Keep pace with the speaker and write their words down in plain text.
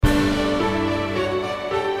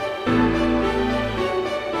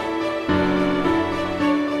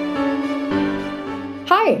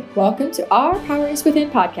Hi, welcome to Our Power is Within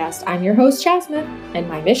podcast. I'm your host, Jasmine, and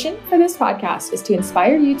my mission for this podcast is to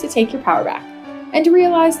inspire you to take your power back and to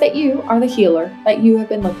realize that you are the healer that you have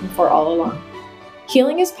been looking for all along.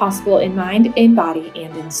 Healing is possible in mind, in body,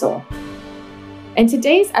 and in soul. And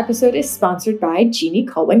today's episode is sponsored by Jeannie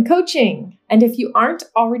Colwin Coaching. And if you aren't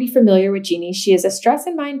already familiar with Jeannie, she is a stress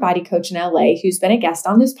and mind body coach in LA who's been a guest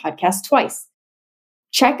on this podcast twice.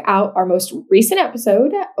 Check out our most recent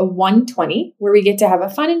episode, 120, where we get to have a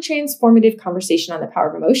fun and transformative conversation on the power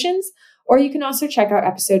of emotions. Or you can also check out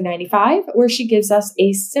episode 95, where she gives us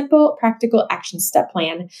a simple, practical action step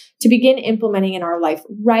plan to begin implementing in our life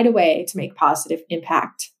right away to make positive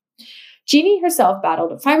impact. Jeannie herself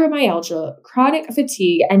battled fibromyalgia, chronic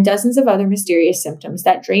fatigue, and dozens of other mysterious symptoms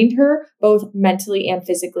that drained her both mentally and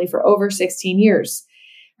physically for over 16 years.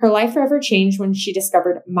 Her life forever changed when she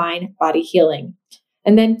discovered mind-body healing.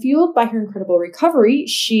 And then, fueled by her incredible recovery,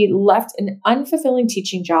 she left an unfulfilling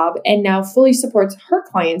teaching job and now fully supports her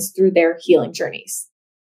clients through their healing journeys.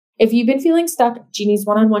 If you've been feeling stuck, Jeannie's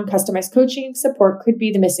one-on-one customized coaching support could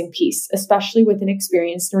be the missing piece, especially with an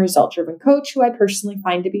experienced and result-driven coach who I personally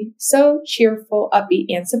find to be so cheerful, upbeat,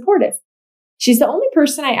 and supportive. She's the only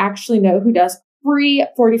person I actually know who does free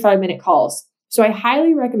 45-minute calls, so I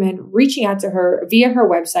highly recommend reaching out to her via her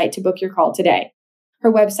website to book your call today.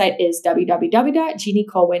 Her website is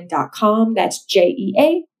www.jeanniecolwin.com. That's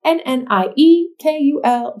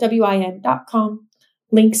JeannieKulwin.com.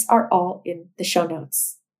 Links are all in the show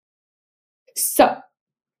notes. So,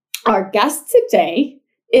 our guest today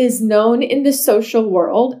is known in the social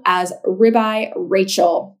world as Ribeye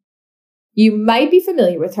Rachael. You might be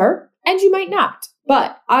familiar with her, and you might not.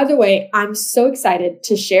 But either way, I'm so excited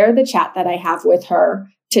to share the chat that I have with her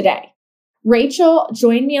today. Rachael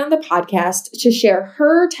joined me on the podcast to share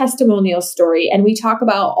her testimonial story, and we talk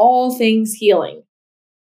about all things healing.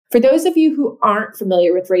 For those of you who aren't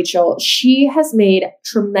familiar with Rachael, she has made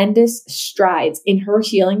tremendous strides in her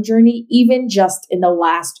healing journey, even just in the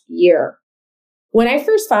last year. When I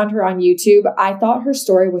first found her on YouTube, I thought her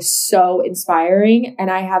story was so inspiring, and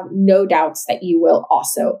I have no doubts that you will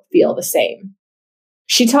also feel the same.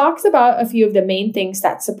 She talks about a few of the main things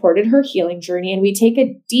that supported her healing journey, and we take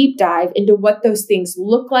a deep dive into what those things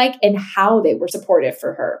look like and how they were supportive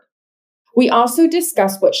for her. We also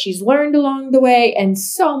discuss what she's learned along the way and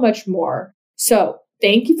so much more. So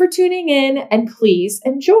thank you for tuning in, and please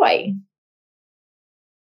enjoy.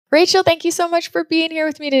 Rachael, thank you so much for being here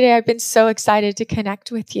with me today. I've been so excited to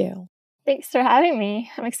connect with you. Thanks for having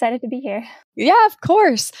me. I'm excited to be here. Yeah, of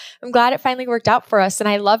course. I'm glad it finally worked out for us. And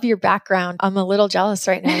I love your background. I'm a little jealous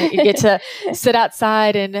right now that you get to sit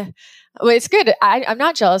outside and well, it's good. I'm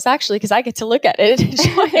not jealous actually, because I get to look at it and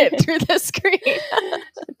enjoy it through the screen.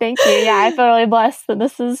 Thank you. Yeah, I feel really blessed that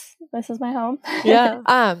this is my home. Yeah.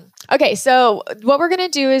 Okay. So what we're going to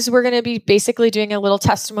do is we're going to be basically doing a little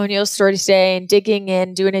testimonial story today and digging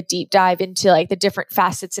in, doing a deep dive into like the different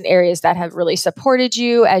facets and areas that have really supported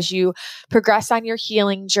you as you progress on your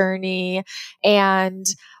healing journey. And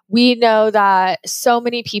we know that so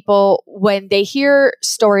many people, when they hear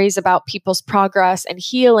stories about people's progress and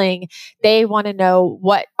healing, they want to know,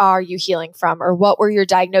 what are you healing from, or what were your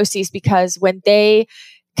diagnoses? Because when they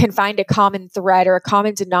can find a common thread or a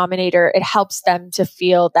common denominator, it helps them to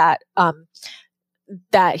feel that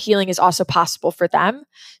that healing is also possible for them.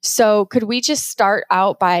 So could we just start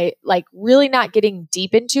out by like really not getting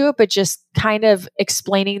deep into it, but just kind of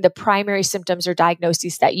explaining the primary symptoms or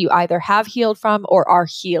diagnoses that you either have healed from or are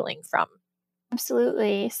healing from?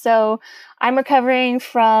 Absolutely. So I'm recovering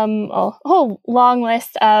from a whole long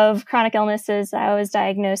list of chronic illnesses I was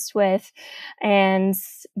diagnosed with, and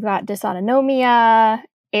got dysautonomia,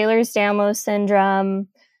 Ehlers-Danlos syndrome,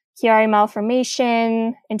 Chiari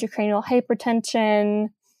malformation, intracranial hypertension,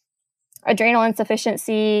 adrenal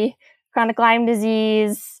insufficiency, chronic Lyme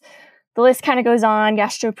disease. The list kind of goes on,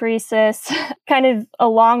 gastroparesis, kind of a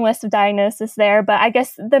long list of diagnoses there. But I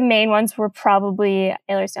guess the main ones were probably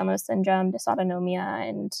Ehlers-Danlos syndrome,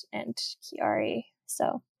 dysautonomia, and Chiari.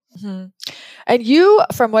 So. Mm-hmm. And you,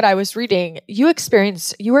 from what I was reading, you were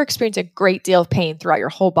experiencing a great deal of pain throughout your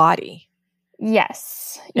whole body.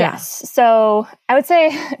 Yes. Yeah. Yes. So I would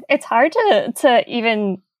say it's hard to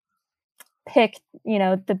even pick,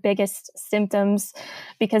 the biggest symptoms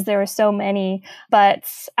because there were so many. But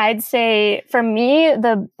I'd say for me,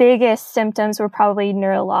 the biggest symptoms were probably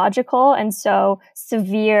neurological. And so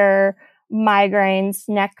severe migraines,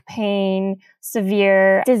 neck pain,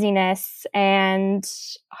 severe dizziness, and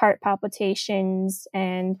heart palpitations,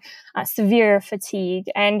 and severe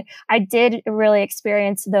fatigue. And I did really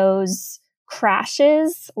experience those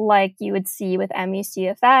crashes like you would see with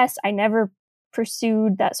ME/CFS. I never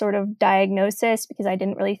pursued that sort of diagnosis because I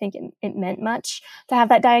didn't really think it meant much to have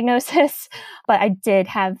that diagnosis. But I did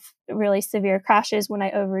have really severe crashes when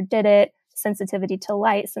I overdid it, sensitivity to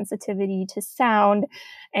light, sensitivity to sound.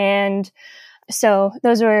 And so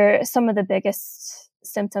those were some of the biggest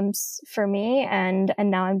symptoms for me. And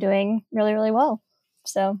now I'm doing really, really well.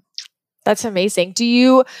 So that's amazing. Do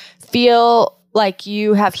you feel like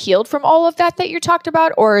you have healed from all of that you talked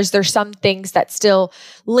about? Or is there some things that still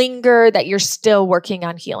linger that you're still working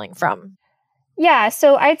on healing from? Yeah.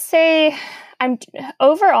 So I'd say I'm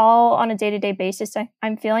overall on a day-to-day basis,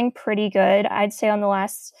 I'm feeling pretty good. I'd say on the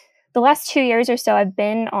last 2 years or so, I've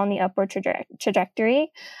been on the upward trajectory.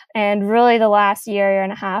 And really the last year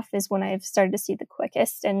and a half is when I've started to see the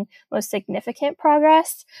quickest and most significant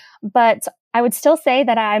progress. But I would still say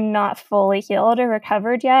that I'm not fully healed or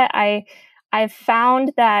recovered yet. I've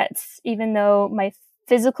found that even though my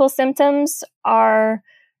physical symptoms are,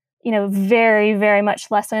 very, very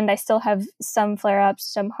much lessened, I still have some flare-ups,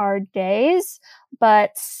 some hard days,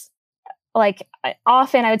 but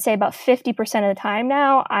often I would say about 50% of the time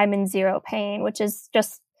now, I'm in zero pain, which is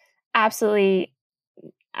just absolutely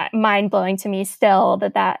mind-blowing to me still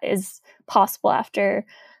that is possible after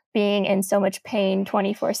being in so much pain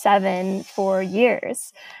 24/7 for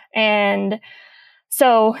years. And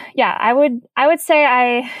so, yeah, I would say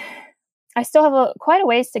I still have quite a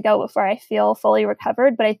ways to go before I feel fully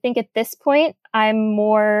recovered. But I think at this point, I'm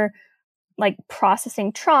more like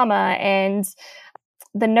processing trauma, and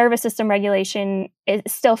the nervous system regulation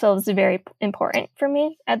still feels very important for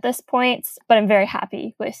me at this point. But I'm very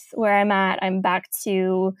happy with where I'm at. I'm back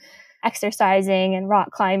to exercising and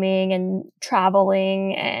rock climbing and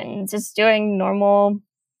traveling and just doing normal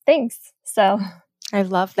things. So I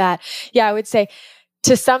love that. Yeah, I would say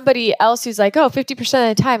to somebody else who's like, 50%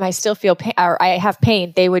 of the time I still feel pain or I have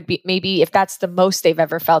pain, they would be, maybe if that's the most they've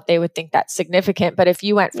ever felt, they would think that's significant. But if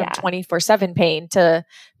you went from 24/7 pain to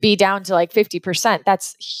be down to like 50%,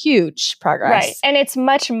 that's huge progress. Right. And it's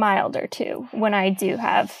much milder too. When I do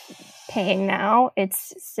have pain now,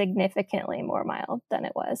 it's significantly more mild than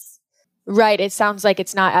it was. Right. It sounds like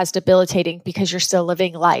it's not as debilitating because you're still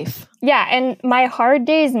living life. Yeah. And my hard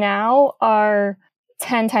days now are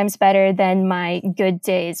 10 times better than my good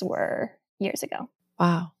days were years ago.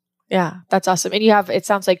 Wow. Yeah, that's awesome. And it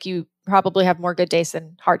sounds like you probably have more good days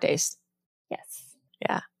than hard days. Yes.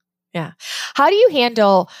 Yeah. Yeah. How do you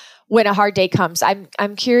handle when a hard day comes?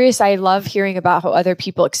 I'm curious. I love hearing about how other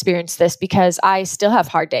people experience this because I still have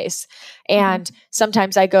hard days. And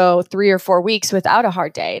sometimes I go 3 or 4 weeks without a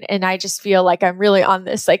hard day. And I just feel like I'm really on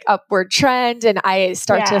this like upward trend and I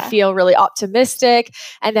start to feel really optimistic.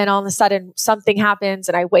 And then all of a sudden something happens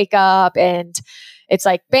and I wake up and it's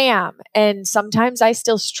like, bam. And sometimes I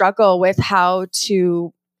still struggle with how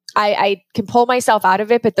to I can pull myself out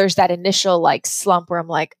of it, but there's that initial like slump where I'm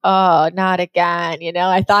like, oh, not again.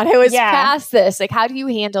 I thought I was past this. Like, how do you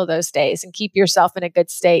handle those days and keep yourself in a good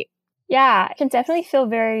state? Yeah, it can definitely feel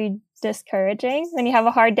very discouraging when you have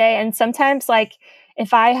a hard day. And sometimes like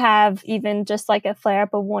if I have even just like a flare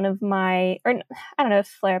up of one of my, or I don't know if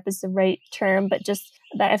flare up is the right term, but just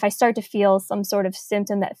that if I start to feel some sort of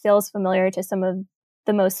symptom that feels familiar to some of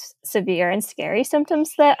the most severe and scary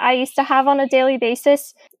symptoms that I used to have on a daily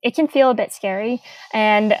basis, it can feel a bit scary.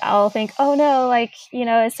 And I'll think, oh no, like,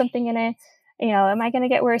 is something gonna, am I gonna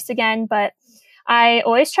get worse again? But I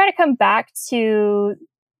always try to come back to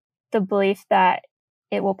the belief that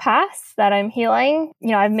it will pass, that I'm healing.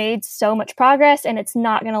 I've made so much progress and it's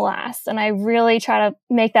not going to last. And I really try to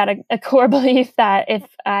make that a core belief that if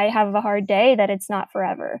I have a hard day, that it's not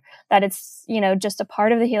forever, that it's, just a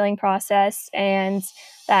part of the healing process. And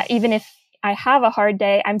that even if I have a hard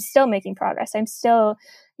day, I'm still making progress. I'm still,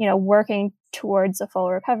 working towards a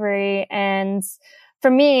full recovery. And for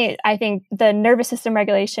me, I think the nervous system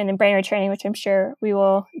regulation and brain retraining, which I'm sure we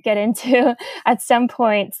will get into at some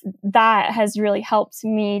point, that has really helped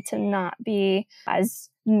me to not be as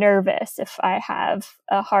nervous if I have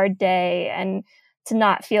a hard day and to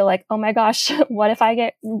not feel like, oh my gosh, what if I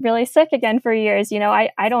get really sick again for years? I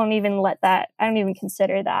don't even I don't even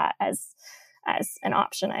consider that as an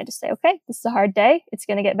option. I just say, okay, this is a hard day. It's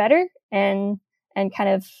going to get better and kind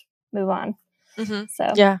of move on. Mm-hmm.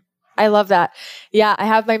 So, yeah. I love that. Yeah, I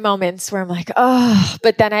have my moments where I'm like, oh,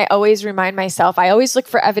 but then I always remind myself, I always look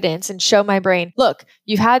for evidence and show my brain, look,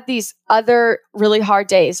 you've had these other really hard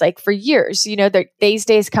days, like for years, these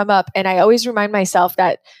days come up. And I always remind myself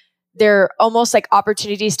that they're almost like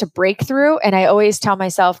opportunities to break through. And I always tell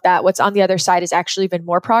myself that what's on the other side is actually even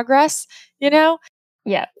more progress, Yeah.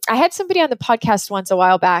 I had somebody on the podcast once a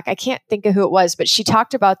while back. I can't think of who it was, but she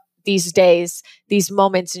talked about these days, these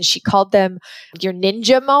moments, and she called them your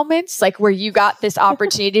ninja moments, like where you got this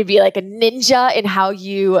opportunity to be like a ninja in how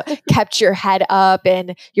you kept your head up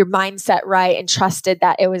and your mindset right and trusted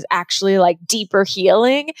that it was actually like deeper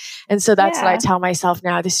healing. And so that's what I tell myself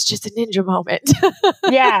now. This is just a ninja moment.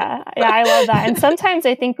 Yeah, I love that. And sometimes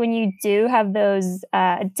I think when you do have those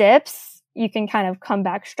dips, you can kind of come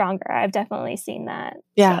back stronger. I've definitely seen that.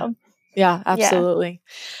 Yeah. So. Yeah, absolutely.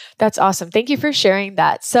 That's awesome. Thank you for sharing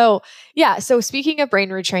that. So speaking of brain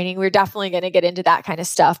retraining, we're definitely going to get into that kind of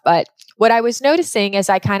stuff. But what I was noticing as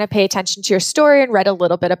I kind of pay attention to your story and read a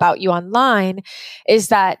little bit about you online is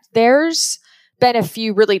that there's been a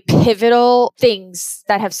few really pivotal things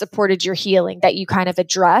that have supported your healing that you kind of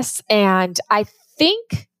address. And I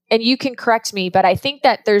think, and you can correct me, but I think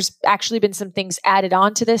that there's actually been some things added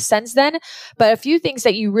on to this since then. But a few things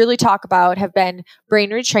that you really talk about have been brain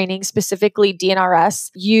retraining, specifically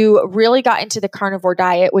DNRS. You really got into the carnivore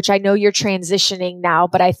diet, which I know you're transitioning now,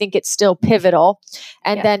 but I think it's still pivotal.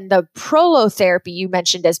 And then the prolotherapy you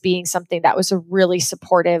mentioned as being something that was a really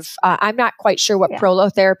supportive. I'm not quite sure what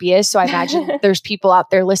prolotherapy is, so I imagine there's people out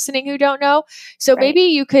there listening who don't know. So maybe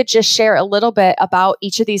you could just share a little bit about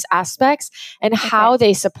each of these aspects and how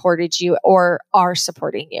they supported you or are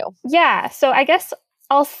supporting you. Yeah. So I guess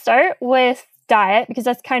I'll start with diet because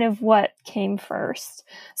that's kind of what came first.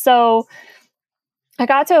 So I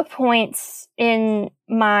got to a point in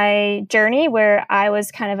my journey where I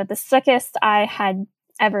was kind of at the sickest I had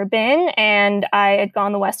ever been. And I had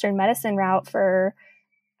gone the Western medicine route for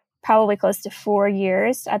probably close to 4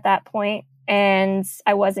 years at that point, and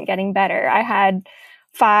I wasn't getting better. I had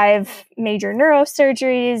 5 major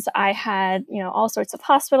neurosurgeries. I had, all sorts of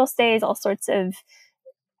hospital stays, all sorts of,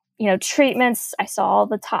 treatments. I saw all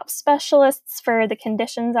the top specialists for the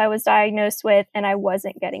conditions I was diagnosed with, and I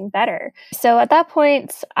wasn't getting better. So at that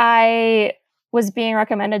point, I was being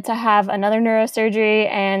recommended to have another neurosurgery,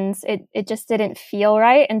 and it just didn't feel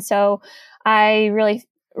right. And so I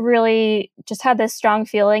really just had this strong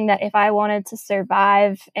feeling that if I wanted to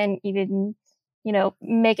survive and even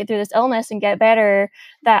make it through this illness and get better,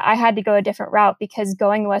 that I had to go a different route, because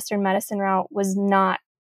going the Western medicine route was not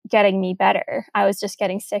getting me better. I was just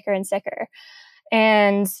getting sicker and sicker.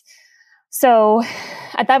 And so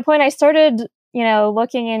at that point, I started,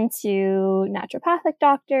 looking into naturopathic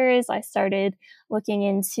doctors. I started looking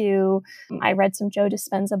into, I read some Joe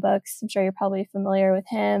Dispenza books. I'm sure you're probably familiar with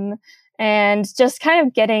him. And just kind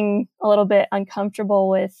of getting a little bit uncomfortable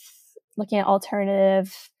with looking at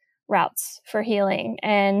alternative routes for healing.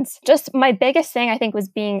 And just my biggest thing, I think, was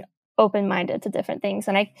being open-minded to different things.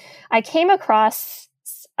 And I came across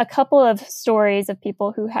a couple of stories of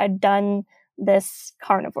people who had done this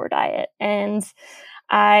carnivore diet. And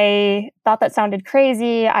I thought that sounded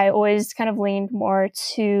crazy. I always kind of leaned more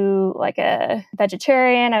to like a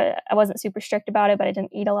vegetarian. I wasn't super strict about it, but I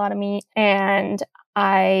didn't eat a lot of meat. And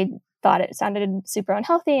I thought it sounded super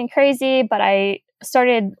unhealthy and crazy, but I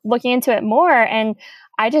started looking into it more, and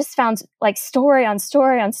I just found like story on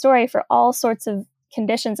story on story for all sorts of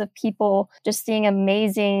conditions of people just seeing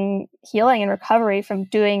amazing healing and recovery from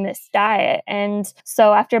doing this diet. And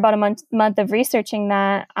so after about a month of researching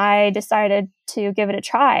that, I decided to give it a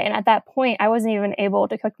try. And at that point, I wasn't even able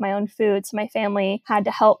to cook my own food. So my family had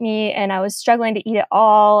to help me, and I was struggling to eat it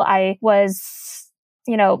all. I was,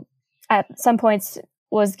 at some points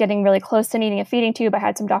was getting really close to needing a feeding tube. I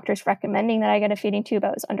had some doctors recommending that I get a feeding tube. I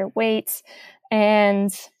was underweight.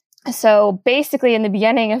 And so basically in the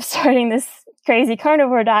beginning of starting this crazy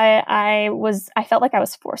carnivore diet, I felt like I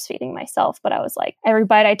was force feeding myself, but I was like, every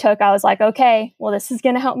bite I took, I was like, okay, well, this is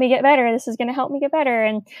going to help me get better. This is going to help me get better.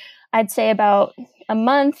 And I'd say about a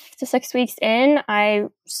month to 6 weeks in, I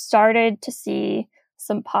started to see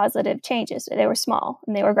some positive changes. They were small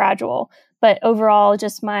and they were gradual, but overall,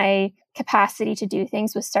 just my capacity to do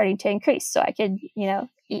things was starting to increase. So I could,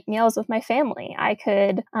 eat meals with my family. I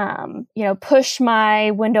could, push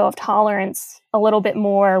my window of tolerance a little bit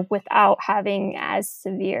more without having as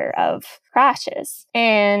severe of crashes.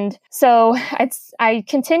 And so I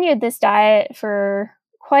continued this diet for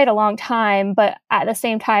quite a long time, but at the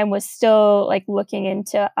same time was still like looking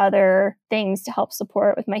into other things to help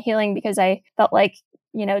support with my healing, because I felt like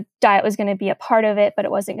diet was going to be a part of it, but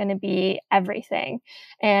it wasn't going to be everything.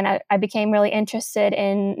 And I became really interested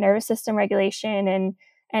in nervous system regulation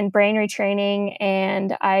and brain retraining.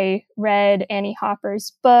 And I read Annie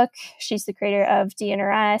Hopper's book. She's the creator of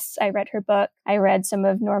DNRS. I read her book. I read some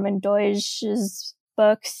of Norman Doidge's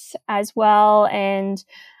books as well. And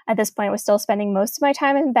at this point, I was still spending most of my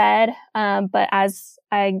time in bed. But as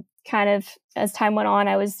time went on,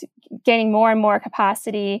 I was gaining more and more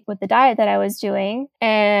capacity with the diet that I was doing.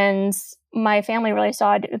 And my family really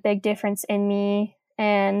saw a big difference in me.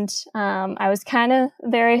 And I was kind of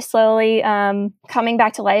very slowly coming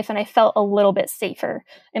back to life, and I felt a little bit safer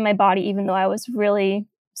in my body, even though I was really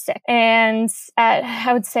sick. And I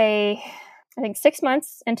would say, I think 6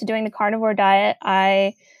 months into doing the carnivore diet,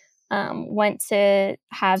 I went to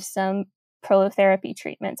have some prolotherapy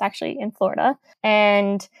treatments, actually in Florida.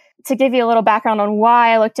 And to give you a little background on why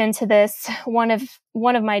I looked into this, one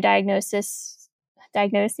of my diagnoses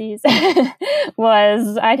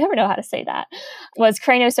was, I never know how to say that, was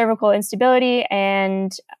craniocervical instability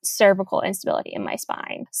and cervical instability in my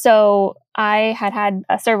spine. So I had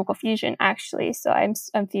a cervical fusion, actually. So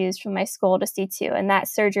I'm fused from my skull to C2, and that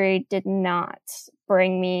surgery did not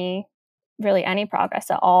bring me really any progress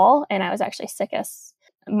at all. And I was actually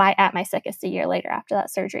at my sickest a year later after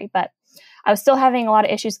that surgery. But I was still having a lot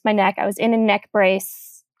of issues with my neck. I was in a neck brace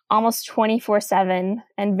almost 24/7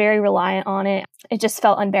 and very reliant on it. It just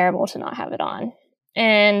felt unbearable to not have it on.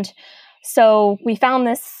 And so we found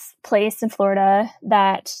this place in Florida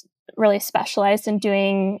that really specialized in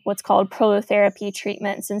doing what's called prolotherapy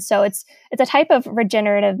treatments. And so it's a type of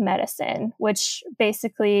regenerative medicine, which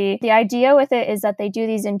basically the idea with it is that they do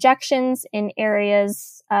these injections in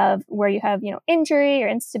areas of where you have, injury or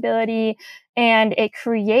instability, and it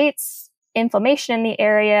creates inflammation in the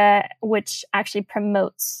area, which actually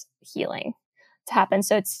promotes healing to happen.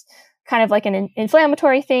 So it's kind of like an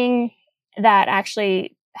inflammatory thing that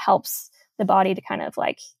actually helps the body to kind of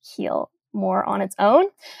like heal more on its own.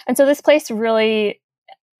 And so this place really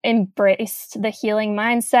embraced the healing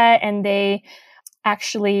mindset, and they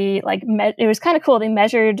actually it was kind of cool. They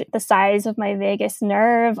measured the size of my vagus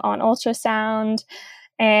nerve on ultrasound,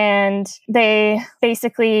 and they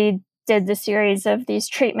basically did the series of these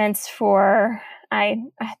treatments for, I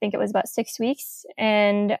think it was about 6 weeks.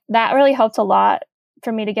 And that really helped a lot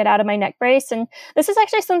for me to get out of my neck brace. And this is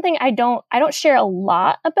actually something I don't share a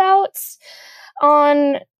lot about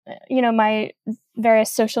on, my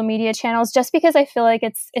various social media channels, just because I feel like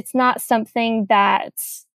it's not something that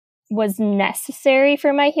was necessary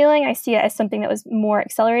for my healing. I see it as something that was more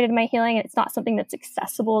accelerated my healing. And it's not something that's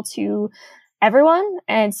accessible to everyone.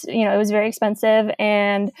 And it was very expensive,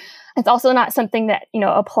 and it's also not something that,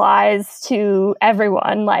 applies to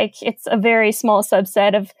everyone. Like, it's a very small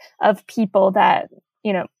subset of people that,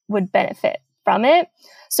 would benefit from it.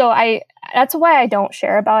 So that's why I don't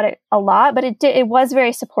share about it a lot, but it was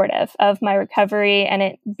very supportive of my recovery, and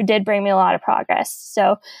it did bring me a lot of progress.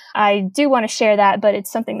 So I do want to share that, but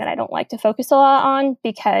it's something that I don't like to focus a lot on,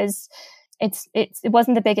 because it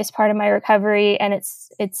wasn't the biggest part of my recovery, and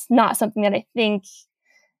it's not something that I think,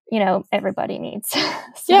 everybody needs.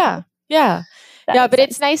 So, Yeah. But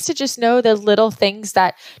it's nice to just know the little things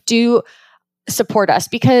that do support us,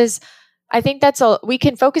 because I think we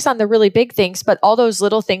can focus on the really big things, but all those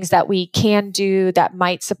little things that we can do that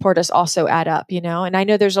might support us also add up, and I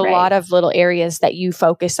know there's a lot of little areas that you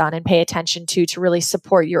focus on and pay attention to really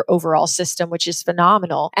support your overall system, which is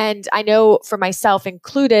phenomenal. And I know for myself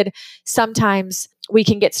included, sometimes we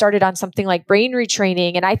can get started on something like brain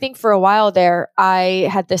retraining. And I think for a while there, I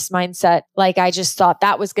had this mindset, like I just thought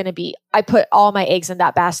that was going to be, I put all my eggs in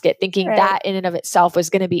that basket, thinking that in and of itself was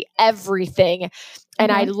going to be everything.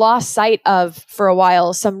 And I lost sight of, for a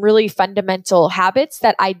while, some really fundamental habits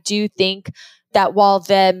that I do think that while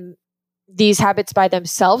these habits by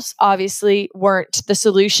themselves obviously weren't the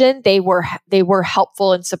solution, they were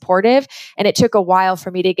helpful and supportive. And it took a while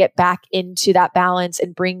for me to get back into that balance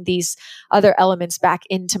and bring these other elements back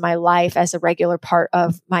into my life as a regular part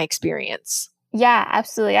of my experience. Yeah,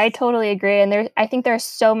 absolutely. I totally agree. And I think there are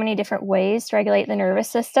so many different ways to regulate the nervous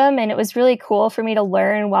system. And it was really cool for me to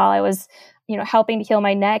learn while I was, helping to heal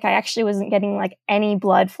my neck. I actually wasn't getting like any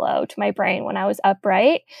blood flow to my brain when I was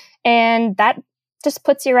upright. And that just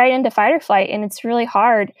puts you right into fight or flight. And it's really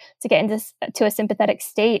hard to get into a sympathetic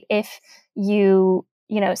state if you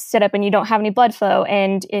sit up and you don't have any blood flow,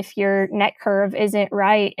 and if your neck curve isn't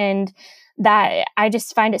right. And that, I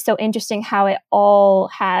just find it so interesting how it all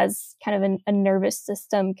has kind of a nervous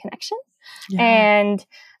system connection. Yeah. And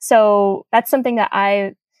so that's something that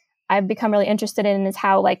I've become really interested in, is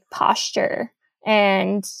how like posture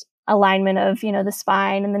and alignment of, the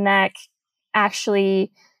spine and the neck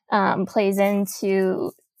actually plays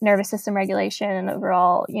into nervous system regulation and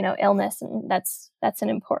overall, illness. And that's an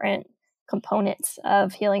important component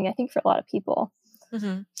of healing, I think, for a lot of people.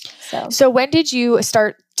 Mm-hmm. So when did you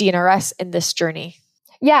start DNRS in this journey?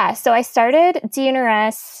 Yeah. So I started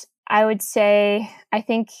DNRS, I would say, I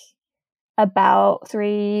think about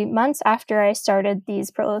 3 months after I started these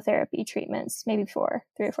prolotherapy treatments, maybe 3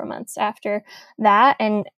 or 4 months after that.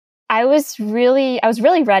 And I was really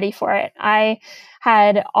ready for it. I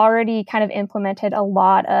had already kind of implemented a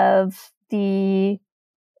lot of the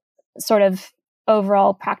sort of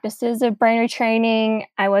overall practices of brain retraining.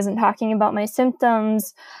 I wasn't talking about my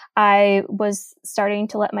symptoms. I was starting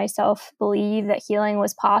to let myself believe that healing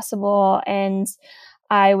was possible. And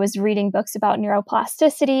I was reading books about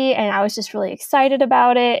neuroplasticity, and I was just really excited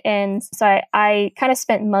about it. And so I kind of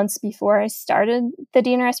spent months before I started the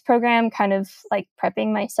DNRS program, kind of like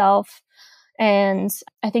prepping myself. And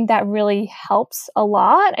I think that really helps a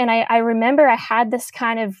lot. And I remember I had this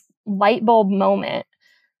kind of light bulb moment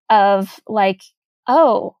of like,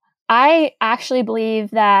 oh, I actually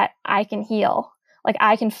believe that I can heal. Like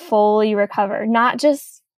I can fully recover, not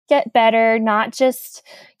just get better, not just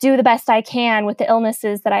do the best I can with the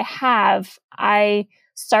illnesses that I have. I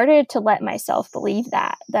started to let myself believe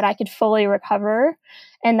that I could fully recover.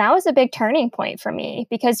 And that was a big turning point for me,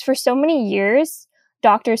 because for so many years,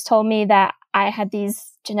 doctors told me that I had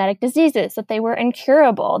these genetic diseases, that they were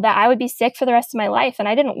incurable, that I would be sick for the rest of my life. And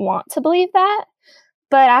I didn't want to believe that.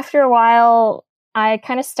 But after a while, I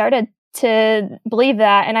kind of started to believe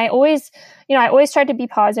that. And I always tried to be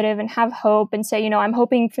positive and have hope and say, I'm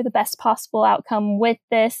hoping for the best possible outcome with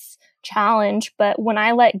this challenge. But when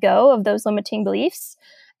I let go of those limiting beliefs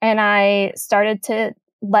and I started to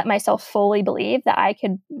let myself fully believe that I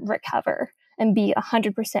could recover and be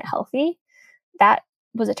 100% healthy, that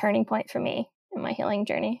was a turning point for me in my healing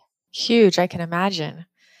journey. Huge, I can imagine.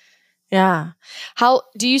 Yeah. How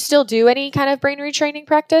do you still do any kind of brain retraining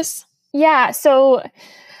practice? Yeah. So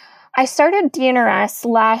I started DNRS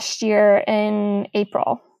last year in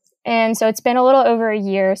April. And so it's been a little over a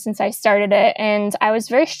year since I started it. And I was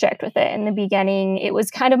very strict with it in the beginning. It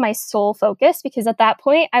was kind of my sole focus, because at that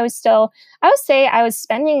point I was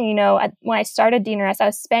spending, when I started DNRS, I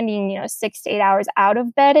was spending, 6 to 8 hours out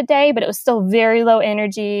of bed a day, but it was still very low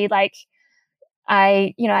energy. Like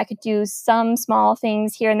I could do some small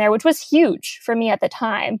things here and there, which was huge for me at the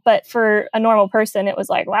time. But for a normal person, it was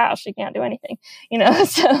like, wow, she can't do anything,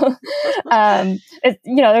 So,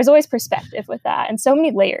 there's always perspective with that, and so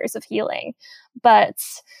many layers of healing. But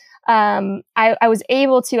I was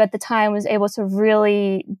able to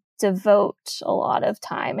really devote a lot of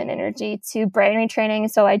time and energy to brain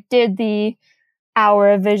retraining. So I did the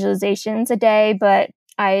hour of visualizations a day, but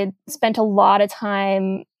I spent a lot of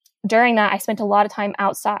time during that. I spent a lot of time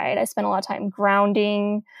outside. I spent a lot of time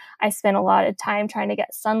grounding. I spent a lot of time trying to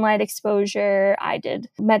get sunlight exposure. I did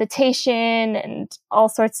meditation and all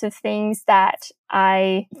sorts of things that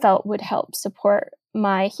I felt would help support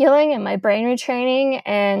my healing and my brain retraining.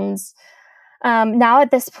 And now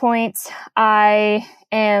at this point, I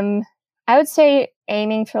would say,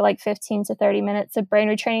 aiming for like 15 to 30 minutes of brain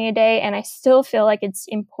retraining a day. And I still feel like it's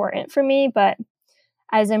important for me. But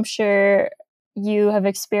as I'm sure you have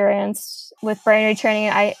experienced with brain retraining,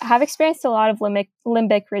 I have experienced a lot of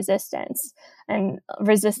limbic resistance and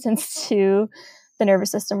resistance to the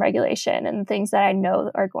nervous system regulation, and things that I know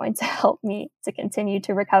are going to help me to continue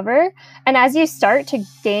to recover. And as you start to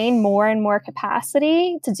gain more and more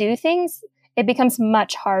capacity to do things, it becomes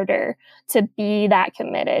much harder to be that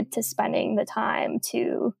committed to spending the time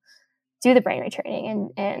to do the brain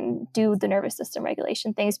retraining and do the nervous system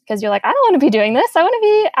regulation things, because you're like, I don't want to be doing this. I want to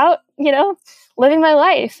be out, living my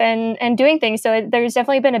life and doing things. So there's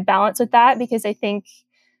definitely been a balance with that, because I think,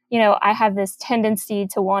 I have this tendency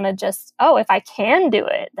to want to just, if I can do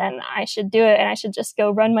it, then I should do it, and I should just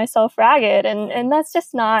go run myself ragged. And that's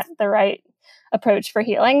just not the right approach for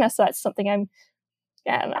healing. That's something I'm,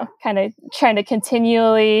 kind of trying to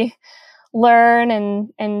continually learn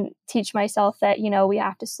and teach myself that, we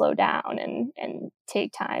have to slow down and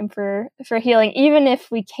take time for healing. Even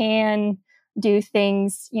if we can do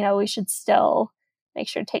things, we should still make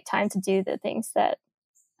sure to take time to do the things that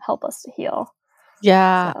help us to heal.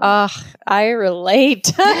 Yeah. So. I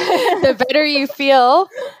relate. The better you feel.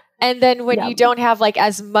 And then when you don't have like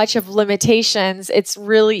as much of limitations, it's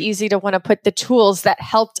really easy to want to put the tools that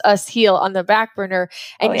helped us heal on the back burner.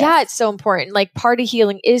 And it's so important. Like part of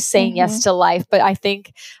healing is saying yes to life. But I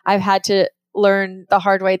think I've had to learn the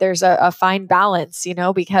hard way. There's a fine balance,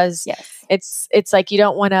 because it's like you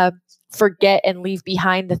don't want to forget and leave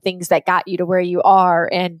behind the things that got you to where you are.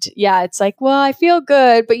 And it's like, well, I feel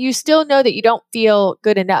good, but you still know that you don't feel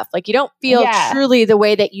good enough. Like you don't feel truly the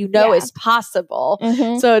way that is possible.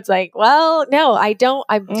 So it's like, well, no, I don't,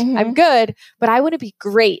 I'm good, but I want to be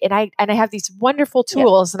great. And I have these wonderful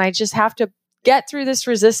tools and I just have to get through this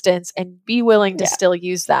resistance and be willing to still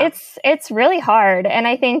use them. It's really hard. And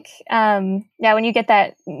I think, when you get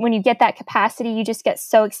that capacity, you just get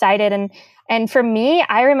so excited. And for me,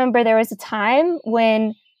 I remember there was a time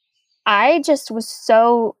when I just was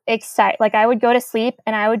so excited. Like I would go to sleep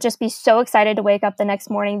and I would just be so excited to wake up the next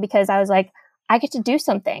morning because I was like, I get to do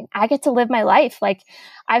something. I get to live my life. Like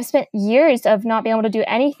I've spent years of not being able to do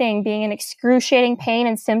anything, being in excruciating pain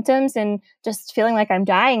and symptoms and just feeling like I'm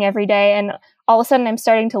dying every day. And all of a sudden I'm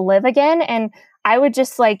starting to live again. And I would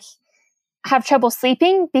just like have trouble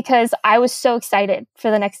sleeping because I was so excited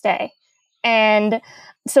for the next day. And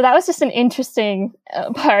so that was just an interesting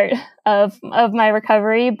part of my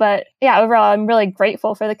recovery. But yeah, overall, I'm really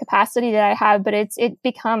grateful for the capacity that I have. But it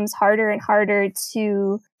becomes harder and harder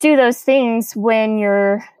to do those things when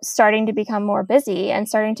you're starting to become more busy and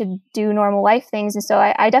starting to do normal life things. And so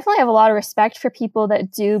I definitely have a lot of respect for people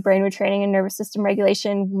that do brain retraining and nervous system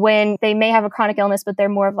regulation when they may have a chronic illness, but they're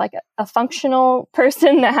more of like a functional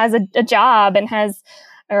person that has a job and has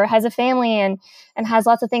a family and has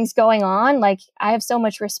lots of things going on. Like I have so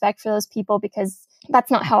much respect for those people because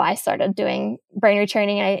that's not how I started doing brain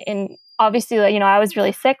retraining. And obviously, you know, I was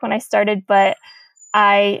really sick when I started, but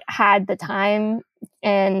I had the time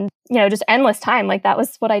and, you know, just endless time. Like that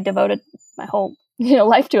was what I devoted my whole, you know,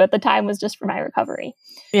 life to at the time was just for my recovery.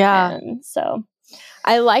 Yeah. And so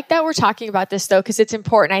I like that we're talking about this though, because it's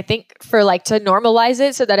important, I think, for like to normalize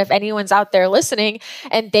it so that if anyone's out there listening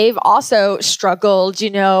and they've also struggled, you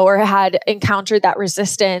know, or had encountered that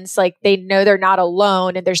resistance, like they know they're not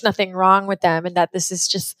alone and there's nothing wrong with them and that this is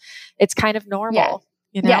just, it's kind of normal. Yeah.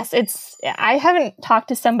 You know? Yes, I haven't talked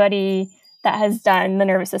to somebody that has done the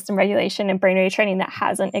nervous system regulation and brain retraining that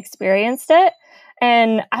hasn't experienced it.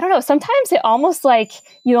 And I don't know, sometimes it almost like,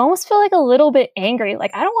 you almost feel like a little bit angry.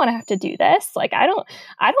 Like, I don't want to have to do this. Like, I don't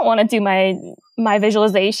want to do my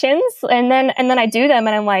visualizations. And then I do them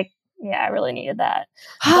and I'm like, yeah, I really needed that.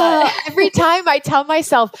 But every time I tell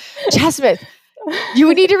myself, Jasmine,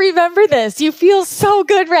 you need to remember this. You feel so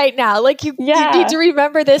good right now. Like you need to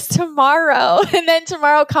remember this tomorrow. And then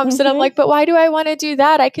tomorrow comes and I'm like, but why do I want to do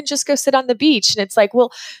that? I can just go sit on the beach. And it's like,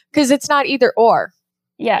 well, because it's not either or.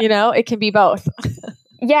 Yeah. You know, it can be both.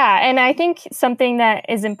 Yeah. And I think something that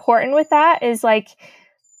is important with that is like,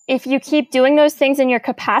 if you keep doing those things and your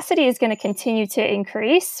capacity is going to continue to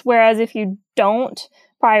increase. Whereas if you don't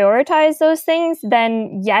prioritize those things,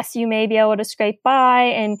 then yes, you may be able to scrape by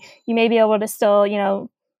and you may be able to still, you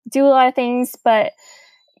know, do a lot of things, but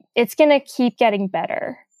it's going to keep getting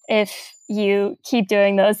better if you keep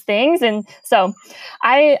doing those things. And so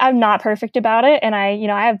I'm not perfect about it. And I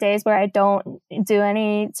have days where I don't do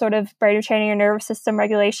any sort of brain retraining or nervous system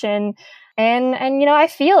regulation. And, you know, I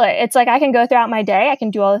feel it. It's like I can go throughout my day. I can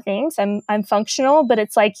do all the things. I'm functional, but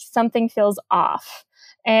it's like something feels off.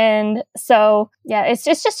 And so, yeah, it's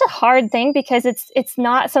just a hard thing because it's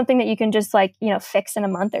not something that you can just like, you know, fix in a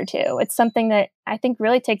month or two. It's something that I think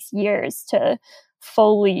really takes years to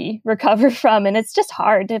fully recover from. And it's just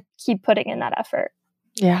hard to keep putting in that effort.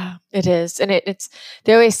 Yeah, it is. And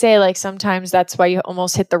they always say like, sometimes that's why you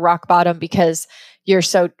almost hit the rock bottom because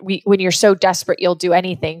when you're so desperate, you'll do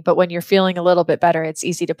anything. But when you're feeling a little bit better, it's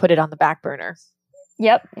easy to put it on the back burner.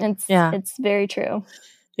 Yep. It's very true.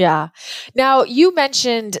 Yeah. Now you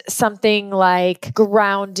mentioned something like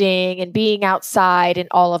grounding and being outside and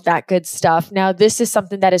all of that good stuff. Now this is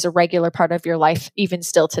something that is a regular part of your life, even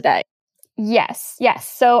still today. Yes.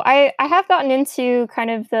 So I have gotten into kind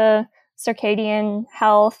of the circadian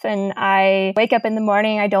health and I wake up in the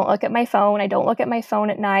morning. I don't look at my phone. I don't look at my phone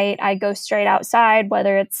at night. I go straight outside,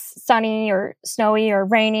 whether it's sunny or snowy or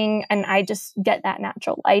raining. And I just get that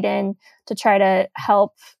natural light in to try to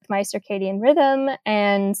help my circadian rhythm.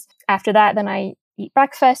 And after that, then I eat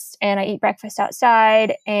breakfast and I eat breakfast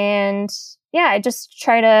outside. And yeah, I just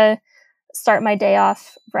try to start my day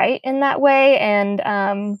off right in that way and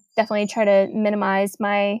definitely try to minimize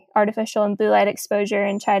my artificial and blue light exposure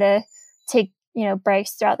and try to take, you know,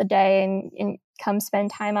 breaks throughout the day and come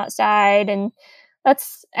spend time outside. And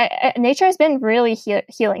that's nature has been really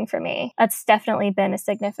healing for me. That's definitely been a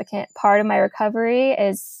significant part of my recovery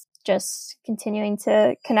is just continuing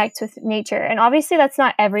to connect with nature. And obviously that's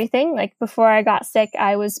not everything. Like before I got sick,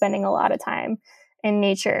 I was spending a lot of time in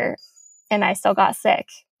nature and I still got sick,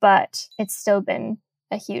 but it's still been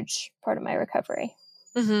a huge part of my recovery.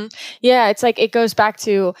 Mm-hmm. Yeah. It's like, it goes back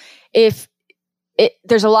to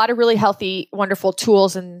there's a lot of really healthy, wonderful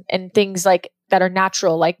tools and things like that are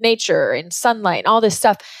natural, like nature and sunlight and all this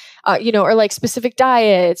stuff, you know, or like specific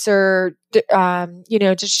diets or, you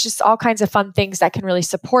know, just all kinds of fun things that can really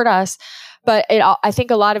support us. But I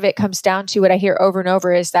think a lot of it comes down to what I hear over and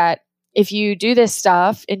over is that if you do this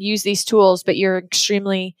stuff and use these tools, but you're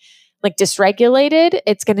extremely like dysregulated,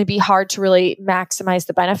 it's going to be hard to really maximize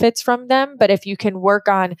the benefits from them. But if you can work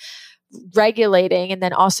on regulating and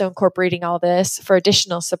then also incorporating all this for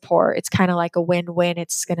additional support, it's kind of like a win-win.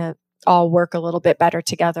 It's going to all work a little bit better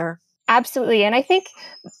together. Absolutely. And I think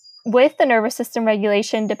with the nervous system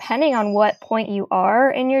regulation, depending on what point you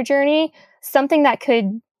are in your journey, something that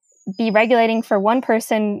could be regulating for one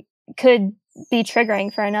person could be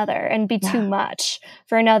triggering for another and be too much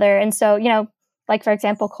for another. And so, like for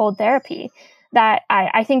example, cold therapy, that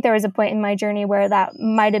I think there was a point in my journey where that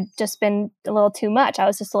might have just been a little too much. I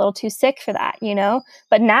was just a little too sick for that,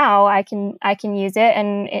 but now I can use it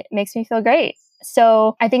and it makes me feel great.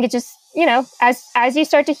 So I think it just, as you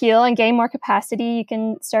start to heal and gain more capacity, you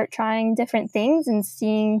can start trying different things and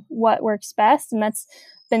seeing what works best. And that's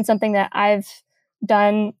been something that I've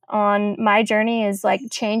done on my journey, is like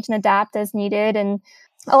change and adapt as needed. And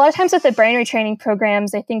a lot of times with the brain retraining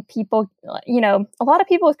programs, I think people, a lot of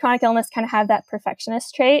people with chronic illness kind of have that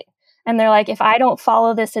perfectionist trait. And they're like, if I don't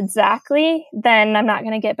follow this exactly, then I'm not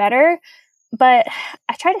going to get better. But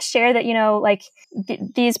I try to share that,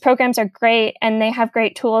 these programs are great and they have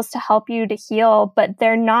great tools to help you to heal, but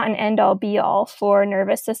they're not an end all be all for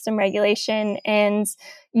nervous system regulation. And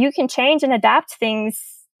you can change and adapt things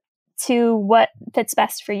to what fits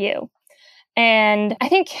best for you. And I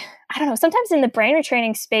think, I don't know, sometimes in the brain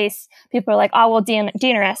retraining space, people are like, oh, well,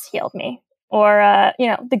 DNRS healed me, or,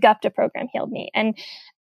 the GUPTA program healed me. And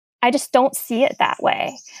I just don't see it that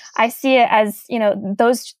way. I see it as,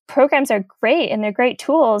 those programs are great and they're great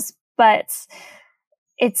tools, but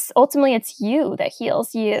it's you that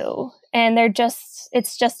heals you. And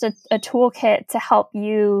it's just a toolkit to help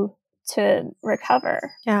you to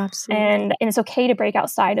recover. Yeah, absolutely. And it's okay to break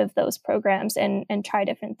outside of those programs and try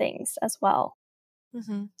different things as well.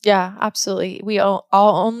 Mm-hmm. Yeah, absolutely.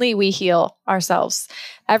 We heal ourselves.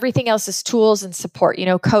 Everything else is tools and support,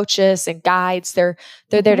 coaches and guides. They're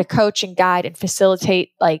there to coach and guide and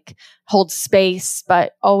facilitate, hold space,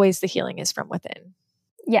 but always the healing is from within.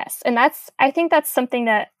 Yes. And I think that's something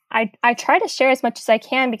that I try to share as much as I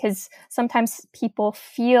can, because sometimes people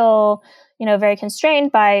feel, very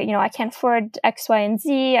constrained by, I can't afford X, Y, and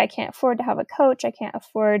Z. I can't afford to have a coach. I can't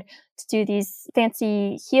afford to do these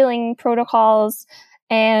fancy healing protocols.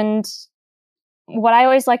 And what I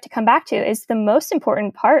always like to come back to is the most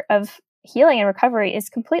important part of healing and recovery is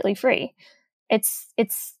completely free. It's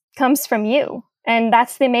comes from you. And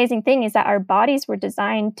that's the amazing thing, is that our bodies were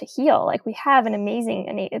designed to heal. Like, we have an amazing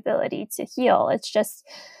innate ability to heal. It's just,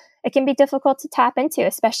 it can be difficult to tap into,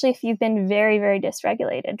 especially if you've been very, very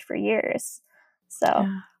dysregulated for years. So,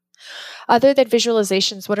 yeah. Other than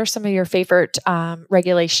visualizations, what are some of your favorite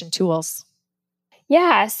regulation tools?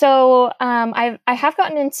 Yeah, so I have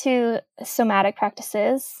gotten into somatic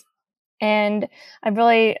practices, and I've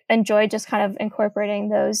really enjoyed just kind of incorporating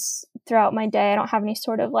those throughout my day. I don't have any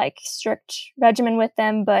sort of strict regimen with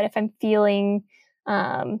them, but if I'm feeling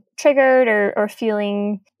triggered or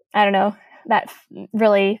feeling, I don't know, that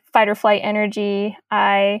really fight or flight energy,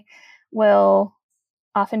 I will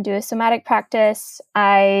often do a somatic practice.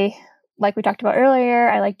 Like we talked about earlier,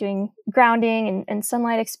 I like doing grounding and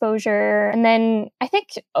sunlight exposure. And then I think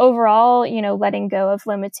overall, letting go of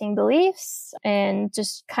limiting beliefs and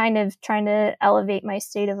just kind of trying to elevate my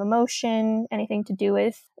state of emotion, anything to do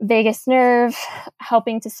with vagus nerve,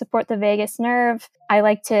 helping to support the vagus nerve. I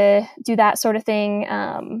like to do that sort of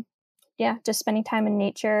thing. Just spending time in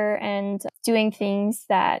nature and doing things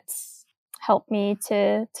that help me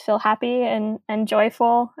to feel happy and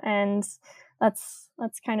joyful. And that's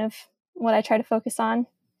kind of what I try to focus on.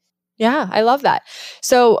 Yeah, I love that.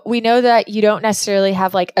 So we know that you don't necessarily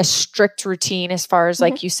have a strict routine as far as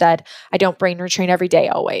you said, I don't brain retrain every day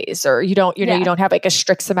always, or you don't have a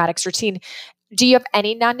strict somatics routine. Do you have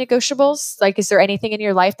any non-negotiables? Is there anything in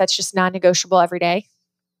your life that's just non-negotiable every day?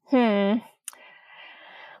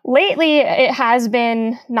 Lately, it has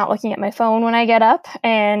been not looking at my phone when I get up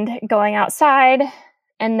and going outside,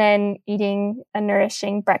 and then eating a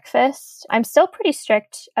nourishing breakfast. I'm still pretty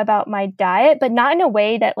strict about my diet, but not in a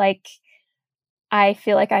way that I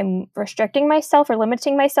feel like I'm restricting myself or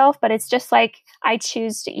limiting myself, but it's just I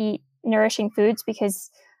choose to eat nourishing foods because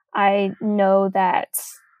I know that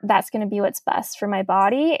that's going to be what's best for my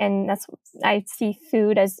body. And I see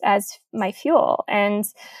food as my fuel. And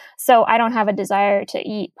so I don't have a desire to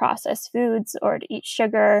eat processed foods or to eat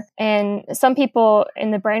sugar. And some people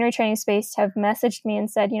in the brain retraining space have messaged me and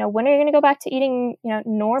said, when are you going to go back to eating,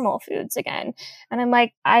 normal foods again? And I'm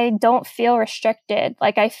like, I don't feel restricted.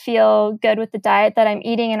 I feel good with the diet that I'm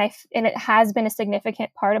eating. And it has been a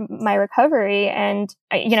significant part of my recovery. And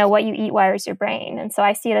what you eat wires your brain. And so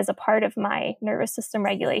I see it as a part of my nervous system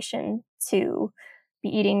regulation to be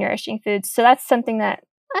eating nourishing foods. So that's something that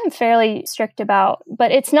I'm fairly strict about,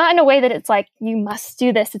 but it's not in a way that it's you must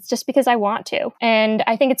do this. It's just because I want to. And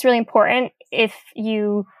I think it's really important if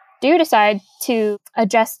you do decide to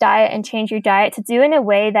adjust diet and change your diet, to do in a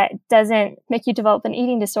way that doesn't make you develop an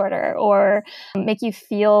eating disorder or make you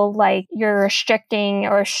feel like you're restricting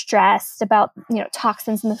or stressed about,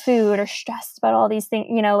 toxins in the food or stressed about all these things,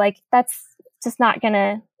 like that's just not going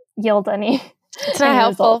to yield any. It's not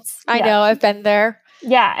helpful. Results. I know. I've been there.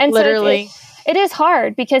 Yeah. And literally. So it is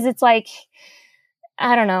hard because it's like,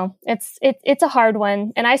 I don't know. It's a hard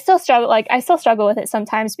one. And I still struggle with it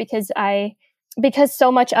sometimes because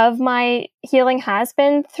so much of my healing has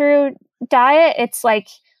been through diet. It's like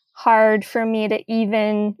hard for me to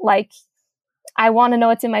even I want to know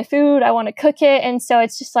what's in my food. I want to cook it. And so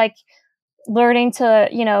it's just like learning to,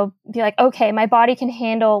 be like, okay, my body can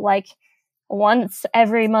handle once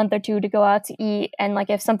every month or two to go out to eat. And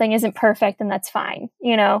if something isn't perfect, then that's fine.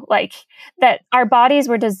 That our bodies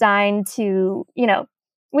were designed to,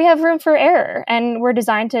 we have room for error and we're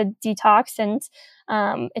designed to detox, and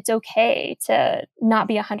it's okay to not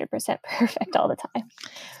be 100% perfect all the time.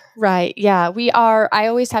 Right. Yeah, we are. I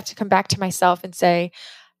always have to come back to myself and say,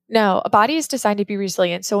 no, a body is designed to be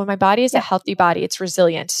resilient. So when my body is a healthy body, it's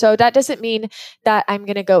resilient. So that doesn't mean that I'm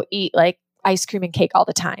going to go eat ice cream and cake all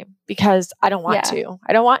the time because I don't want to.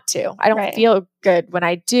 I don't want to. I don't feel good when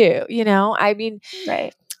I do, I mean,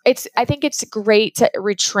 I think it's great to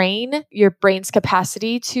retrain your brain's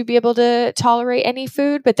capacity to be able to tolerate any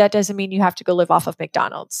food, but that doesn't mean you have to go live off of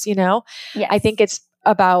McDonald's, Yes. I think it's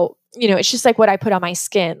about, it's just like what I put on my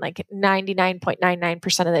skin,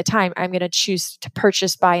 99.99% of the time, I'm going to choose to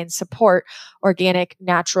purchase, buy, and support organic,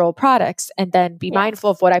 natural products and then be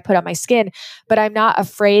mindful of what I put on my skin. But I'm not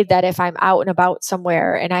afraid that if I'm out and about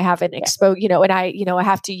somewhere and I haven't exposed, and I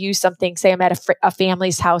have to use something, say I'm at a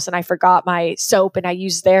family's house and I forgot my soap and I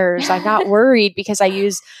use theirs. I'm not worried because I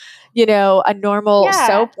use a normal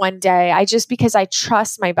soap one day. Because I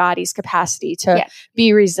trust my body's capacity to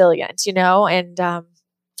be resilient, and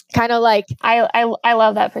kind of I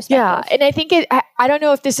love that perspective. Yeah. And I think I don't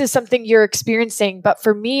know if this is something you're experiencing, but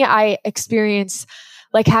for me, I experience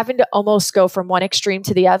having to almost go from one extreme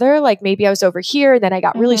to the other. Maybe I was over here and then I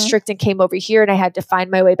got really strict and came over here and I had to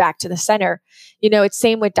find my way back to the center. It's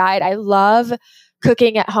same with diet. I love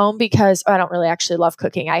cooking at home because I don't really actually love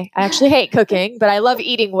cooking. I actually hate cooking, but I love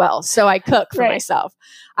eating well. So I cook for myself.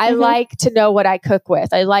 I like to know what I cook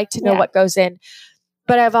with. I like to know what goes in.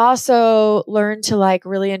 But I've also learned to really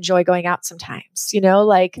really enjoy going out sometimes,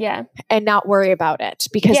 and not worry about it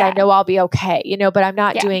because I know I'll be okay, but I'm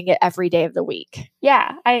not doing it every day of the week.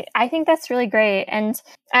 Yeah. I think that's really great. And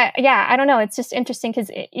I don't know. It's just interesting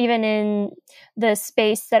because even in the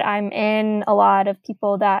space that I'm in, a lot of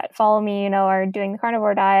people that follow me, are doing the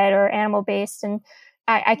carnivore diet or animal based. And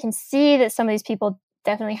I can see that some of these people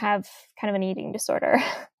definitely have kind of an eating disorder.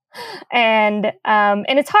 And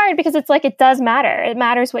it's hard because it's it does matter. It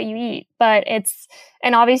matters what you eat,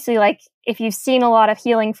 and obviously if you've seen a lot of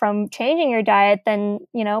healing from changing your diet, then,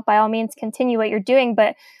 by all means continue what you're doing.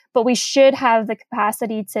 But we should have the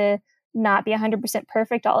capacity to not be 100%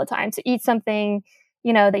 perfect all the time, to eat something,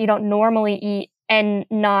 that you don't normally eat and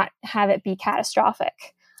not have it be catastrophic.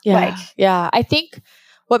 Yeah. I think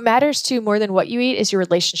what matters too more than what you eat is your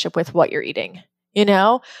relationship with what you're eating.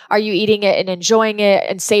 Are you eating it and enjoying it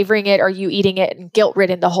and savoring it? Or are you eating it and guilt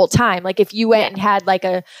ridden the whole time? If you went and had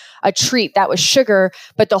a treat that was sugar,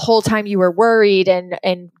 but the whole time you were worried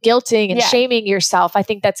and guilting and shaming yourself, I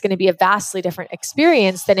think that's going to be a vastly different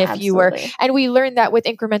experience than if you were. And we learned that with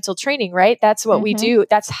incremental training, right? That's what we do.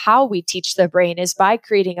 That's how we teach the brain, is by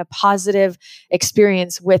creating a positive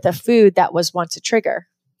experience with a food that was once a trigger.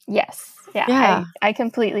 Yes. Yeah. I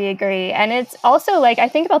completely agree. And it's also I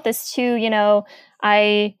think about this too,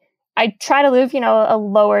 I try to live, a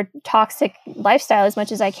lower toxic lifestyle as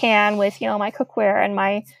much as I can with, my cookware and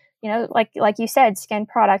my, like you said, skin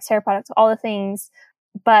products, hair products, all the things.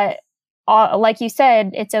 But like you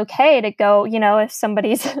said, it's okay to go, if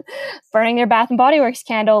somebody's burning their Bath and Body Works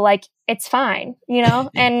candle, it's fine,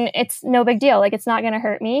 and it's no big deal. It's not going to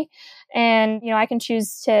hurt me. And, I can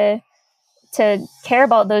choose to care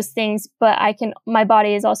about those things, but my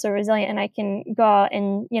body is also resilient and I can go out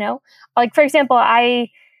and, for example, I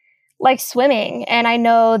like swimming and I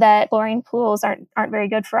know that chlorine pools aren't very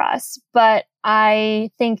good for us, but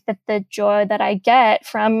I think that the joy that I get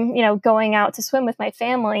from, going out to swim with my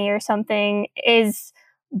family or something is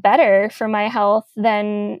better for my health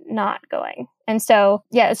than not going. And so,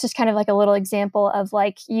 it's just kind of a little example of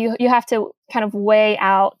you have to kind of weigh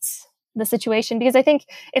out the situation, because I think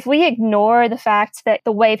if we ignore the fact that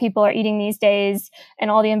the way people are eating these days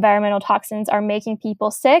and all the environmental toxins are making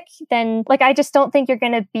people sick, then I just don't think you're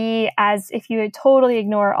going to be as, if you totally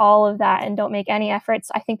ignore all of that and don't make any efforts,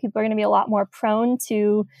 I think people are going to be a lot more prone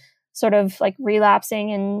to sort of like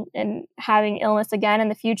relapsing and having illness again in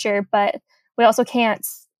the future. But we also can't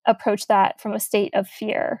approach that from a state of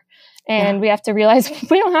fear. And we have to realize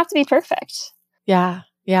we don't have to be perfect. Yeah.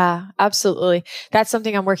 Yeah, absolutely. That's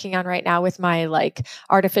something I'm working on right now with my like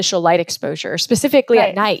artificial light exposure, specifically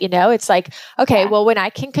at night. It's like, okay, well, when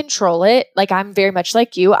I can control it, like I'm very much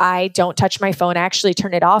like you, I don't touch my phone. I actually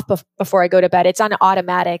turn it off before I go to bed. It's on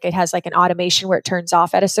automatic. It has like an automation where it turns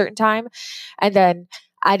off at a certain time. And then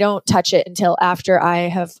I don't touch it until after I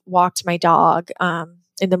have walked my dog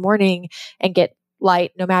in the morning and get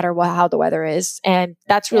light no matter how the weather is. And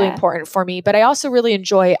that's really important for me. But I also really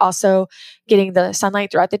enjoy also getting the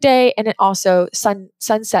sunlight throughout the day and then also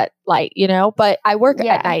sunset light, but I work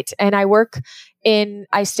at night and I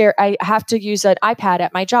have to use an iPad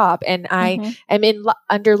at my job and I am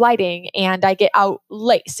under lighting and I get out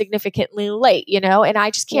significantly late, and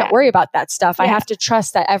I just can't worry about that stuff. I have to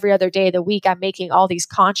trust that every other day of the week, I'm making all these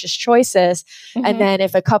conscious choices. And then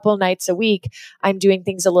if a couple nights a week, I'm doing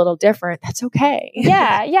things a little different, that's okay.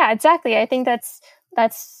 Yeah, exactly. I think that's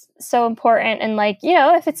so important. And like,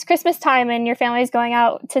 if it's Christmas time and your family's going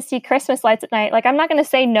out to see Christmas lights at night, like I'm not going to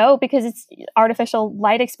say no because it's artificial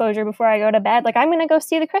light exposure before I go to bed. Like I'm going to go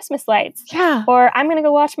see the Christmas lights. Yeah. Or I'm going to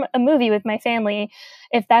go watch a movie with my family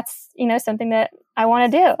if that's, something that I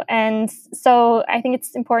want to do. And so I think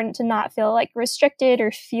it's important to not feel like restricted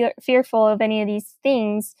or fearful of any of these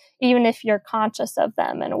things, even if you're conscious of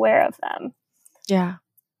them and aware of them. Yeah.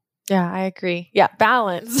 Yeah, I agree. Yeah,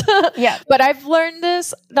 balance. Yeah. But I've learned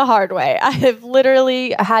this the hard way. I have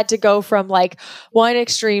literally had to go from like one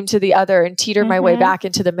extreme to the other and teeter my way back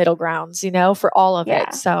into the middle grounds, for all of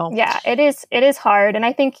it. So yeah, it is hard. And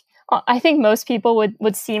I think most people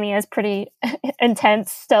would see me as pretty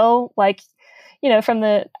intense still. Like, from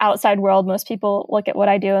the outside world, most people look at what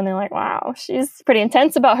I do and they're like, wow, she's pretty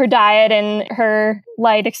intense about her diet and her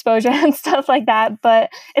light exposure and stuff like that. But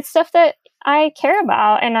it's stuff that I care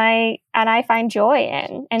about and I find joy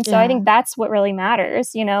in. And so I think that's what really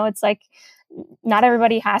matters. It's like not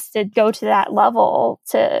everybody has to go to that level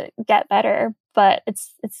to get better, but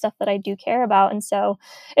it's stuff that I do care about. And so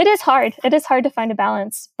it is hard. It is hard to find a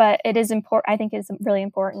balance, but it is important. I think it's really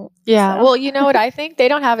important. Yeah. So. Well, you know what I think? They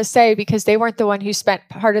don't have a say because they weren't the one who spent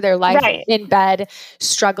part of their life in bed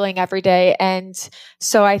struggling every day. And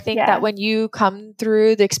so I think that when you come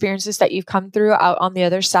through the experiences that you've come through out on the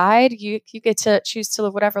other side, you get to choose to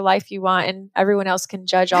live whatever life you want and everyone else can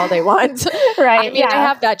judge all they want. Right. I mean, I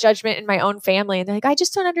have that judgment in my own family and they're like, I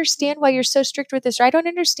just don't understand why you're so strict with this, or I don't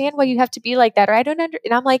understand why you have to be like that, or I don't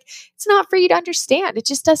and I'm like, it's not for you to understand. It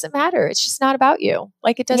just doesn't matter. It's just not about you.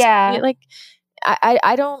 Like it doesn't like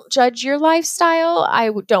I don't judge your lifestyle.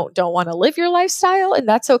 I don't want to live your lifestyle, and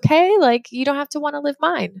that's okay. Like you don't have to want to live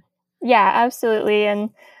mine. Yeah, absolutely.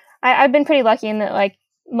 And I've been pretty lucky in that like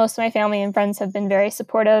most of my family and friends have been very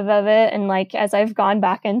supportive of it. And like as I've gone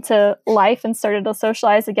back into life and started to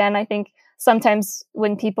socialize again, I think sometimes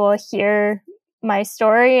when people hear my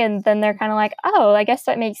story and then they're kind of like, oh, I guess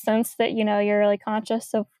that makes sense that, you're really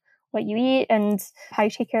conscious of what you eat and how you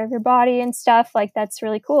take care of your body and stuff. Like that's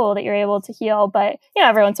really cool that you're able to heal. But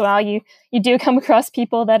every once in a while you do come across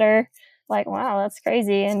people that are like, wow, that's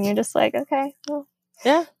crazy. And you're just like, okay, well,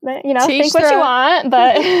 yeah, think what you want,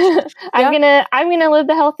 but I'm gonna live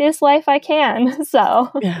the healthiest life I can.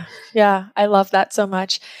 So yeah, I love that so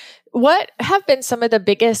much. What have been some of the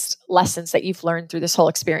biggest lessons that you've learned through this whole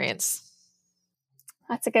experience?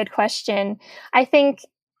 That's a good question. I think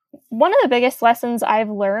one of the biggest lessons I've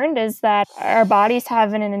learned is that our bodies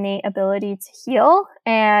have an innate ability to heal.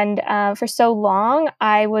 And for so long,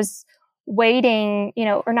 I was waiting,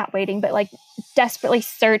 or not waiting, but like desperately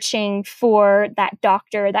searching for that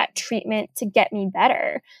doctor, that treatment to get me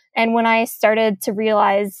better. And when I started to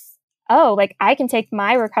realize, oh, like I can take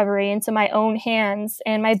my recovery into my own hands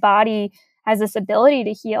and my body has this ability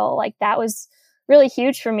to heal, like that was really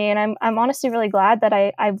huge for me. And I'm honestly really glad that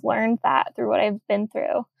I've learned that through what I've been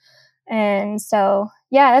through. And so,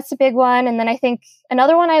 yeah, that's a big one. And then I think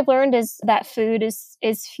another one I've learned is that food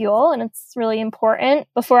is fuel, and it's really important.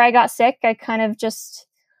 Before I got sick, I kind of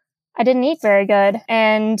I didn't eat very good,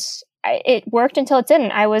 and it worked until it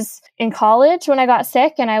didn't. I was in college when I got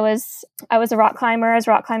sick, and I was a rock climber, as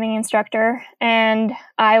a rock climbing instructor, and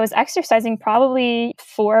I was exercising probably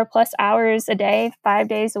 4+ hours a day, 5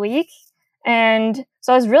 days a week. And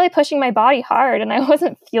so I was really pushing my body hard and I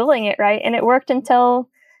wasn't fueling it right. And it worked until,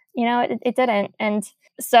 it didn't. And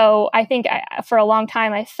so I think for a long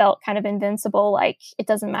time, I felt kind of invincible, like it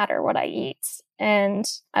doesn't matter what I eat. And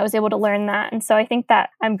I was able to learn that. And so I think that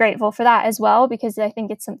I'm grateful for that as well, because I think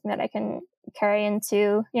it's something that I can carry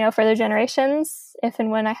into, further generations if and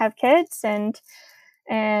when I have kids. And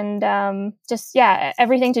and just, yeah,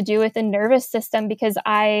 everything to do with the nervous system, because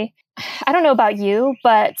I don't know about you,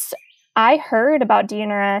 but I heard about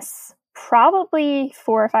DNRS probably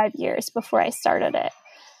 4 or 5 years before I started it.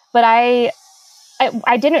 But I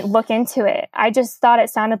didn't look into it. I just thought it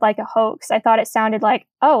sounded like a hoax. I thought it sounded like,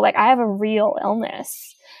 oh, like I have a real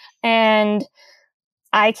illness and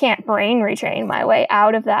I can't brain retrain my way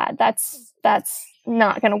out of that. That's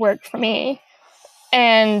not going to work for me.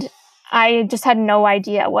 And I just had no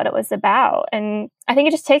idea what it was about. And I think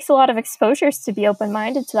it just takes a lot of exposures to be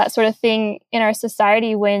open-minded to that sort of thing in our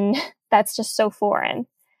society when that's just so foreign.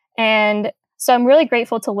 And so I'm really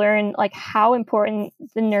grateful to learn like how important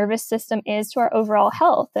the nervous system is to our overall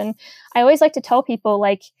health. And I always like to tell people,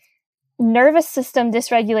 like, nervous system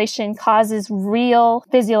dysregulation causes real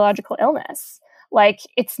physiological illness. Like,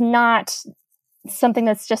 it's not something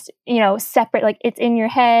that's just, separate, like it's in your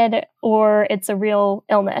head or it's a real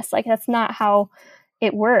illness. Like, that's not how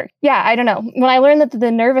it works. Yeah, I don't know. When I learned that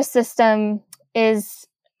the nervous system is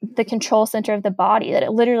the control center of the body, that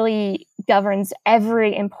it literally governs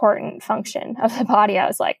every important function of the body, I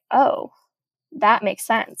was like, oh, that makes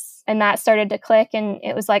sense. And that started to click. And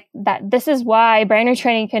it was like that. This is why brain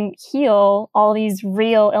retraining can heal all these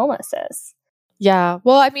real illnesses. Yeah.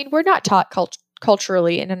 Well, I mean, we're not taught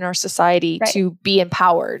culturally and in our society to be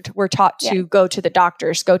empowered. We're taught to go to the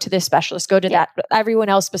doctors, go to this specialist, go to that. Everyone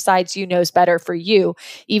else besides you knows better for you,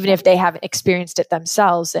 even if they haven't experienced it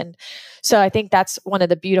themselves. And so I think that's one of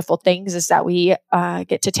the beautiful things, is that we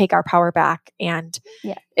get to take our power back. And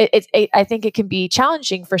I think it can be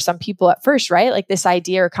challenging for some people at first, right? Like this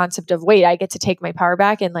idea or concept of, wait, I get to take my power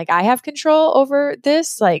back and like I have control over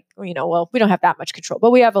this. Like, well, we don't have that much control,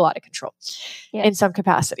 but we have a lot of control in some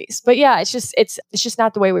capacities. But yeah, it's just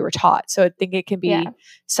not the way we were taught. So I think it can be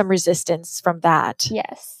some resistance from that.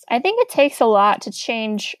 Yes. I think it takes a lot to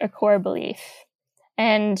change a core belief.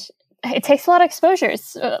 And it takes a lot of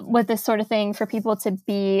exposures with this sort of thing for people to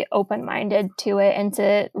be open-minded to it and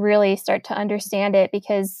to really start to understand it,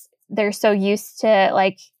 because they're so used to,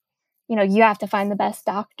 like, you have to find the best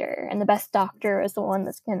doctor, and the best doctor is the one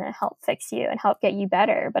that's going to help fix you and help get you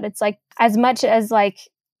better. But it's like, as much as like,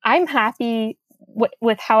 I'm happy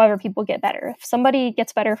with however people get better. If somebody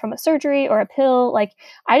gets better from a surgery or a pill, like,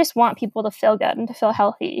 I just want people to feel good and to feel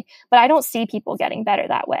healthy. But I don't see people getting better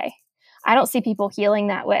that way. I don't see people healing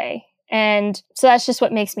that way. And so that's just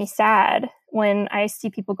what makes me sad when I see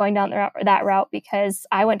people going down that route, because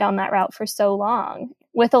I went down that route for so long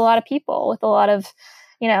with a lot of people, with a lot of,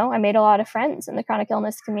 I made a lot of friends in the chronic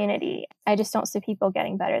illness community. I just don't see people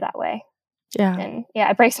getting better that way. Yeah. And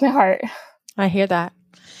it breaks my heart. I hear that.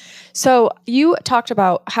 So you talked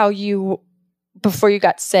about how before you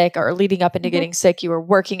got sick or leading up into getting sick, you were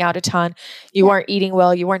working out a ton. You weren't eating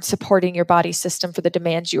well. You weren't supporting your body system for the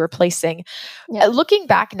demands you were placing. Yeah. Looking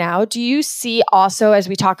back now, do you see also, as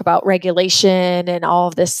we talk about regulation and all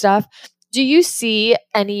of this stuff, do you see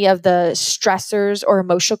any of the stressors or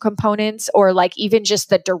emotional components, or like even just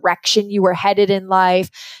the direction you were headed in life,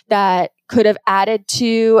 that could have added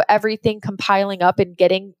to everything compiling up and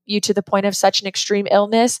getting you to the point of such an extreme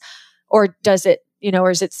illness? Or does it,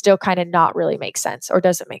 or is it still kind of not really make sense, or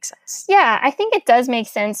does it make sense? Yeah, I think it does make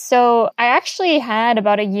sense. So I actually had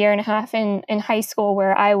about a year and a half in high school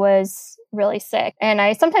where I was really sick. And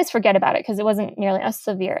I sometimes forget about it because it wasn't nearly as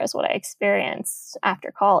severe as what I experienced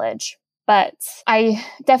after college. But I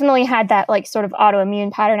definitely had that like sort of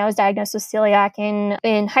autoimmune pattern. I was diagnosed with celiac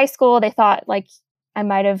in high school. They thought like I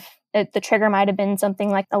might have, the trigger might have been something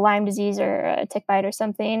like a Lyme disease or a tick bite or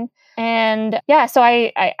something. And so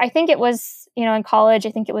I think it was, in college,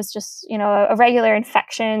 I think it was just, a regular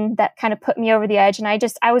infection that kind of put me over the edge. And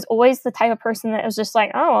I was always the type of person that was just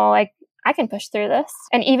like, oh, well, like I can push through this.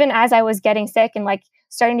 And even as I was getting sick and like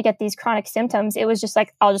starting to get these chronic symptoms, it was just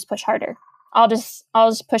like, I'll just push harder. I'll just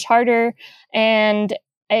push harder. And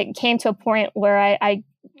it came to a point where I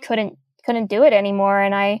couldn't do it anymore.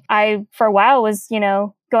 And I for a while was,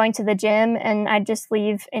 going to the gym, and I'd just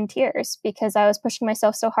leave in tears because I was pushing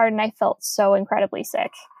myself so hard and I felt so incredibly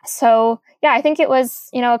sick. So yeah, I think it was,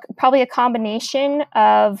 probably a combination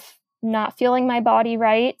of not feeling my body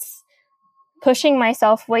right, pushing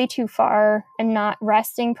myself way too far, and not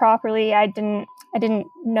resting properly. I didn't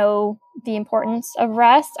know the importance of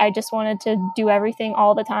rest. I just wanted to do everything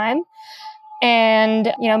all the time.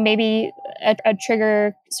 And, maybe a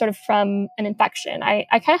trigger sort of from an infection. I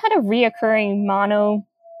kind of had a reoccurring mono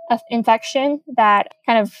infection that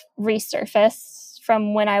kind of resurfaced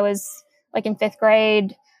from when I was like in 5th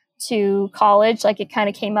grade to college. Like it kind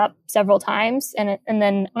of came up several times. And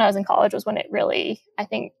then when I was in college was when it really, I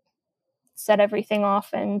think, set everything off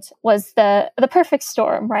and was the perfect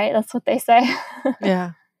storm, right? That's what they say.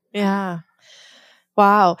 Yeah. Yeah.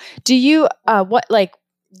 Wow. Do you,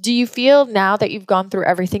 do you feel now that you've gone through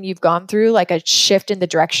everything you've gone through, like a shift in the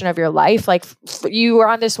direction of your life? Like you were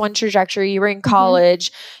on this one trajectory, you were in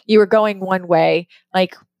college, you were going one way.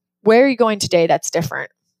 Like, where are you going today that's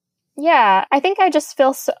different? Yeah, I think I just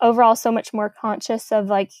feel overall so much more conscious of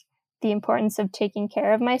like the importance of taking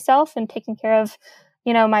care of myself and taking care of,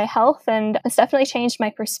 my health. And it's definitely changed my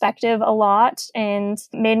perspective a lot and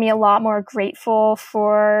made me a lot more grateful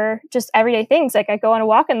for just everyday things. Like I go on a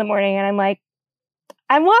walk in the morning and I'm like,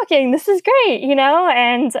 I'm walking. This is great,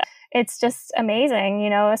 and it's just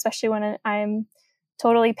amazing, especially when I'm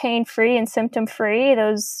totally pain free and symptom free.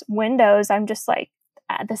 Those windows, I'm just like,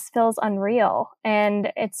 this feels unreal,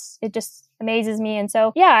 and it just amazes me. And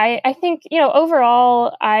so, yeah, I think,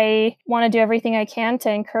 overall, I want to do everything I can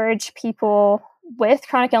to encourage people with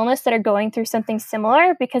chronic illness that are going through something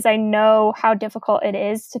similar, because I know how difficult it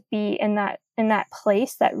is to be in that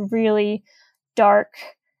place, that really dark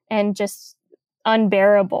and just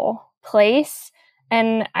unbearable place.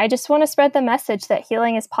 And I just want to spread the message that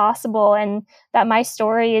healing is possible and that my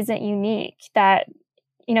story isn't unique, that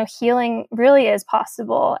healing really is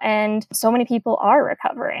possible and so many people are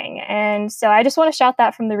recovering. And so I just want to shout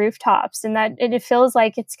that from the rooftops, and that it feels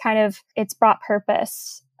like it's brought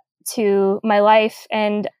purpose to my life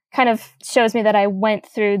and kind of shows me that I went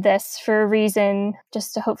through this for a reason,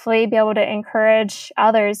 just to hopefully be able to encourage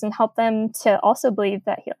others and help them to also believe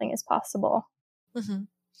that healing is possible. Mm-hmm.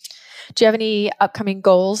 Do you have any upcoming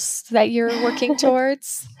goals that you're working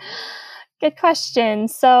towards? Good question.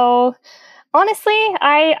 So honestly,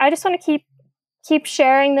 I just want to keep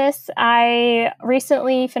sharing this. I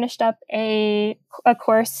recently finished up a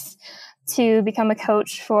course to become a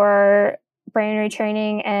coach for brain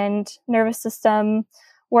retraining and nervous system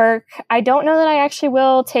work. I don't know that I actually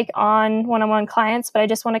will take on one-on-one clients, but I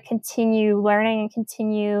just want to continue learning and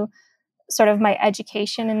continue sort of my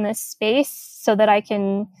education in this space so that I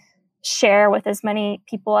can share with as many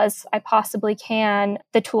people as I possibly can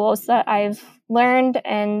the tools that I've learned.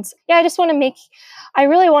 And yeah, I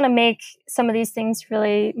really want to make some of these things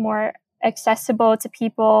really more accessible to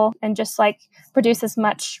people and just like produce as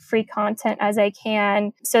much free content as I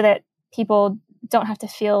can so that people don't have to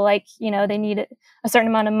feel like, they need a certain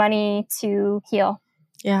amount of money to heal.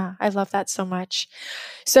 Yeah, I love that so much.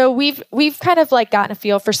 So we've kind of like gotten a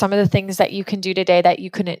feel for some of the things that you can do today that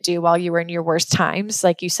you couldn't do while you were in your worst times.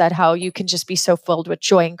 Like you said, how you can just be so filled with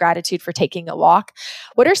joy and gratitude for taking a walk.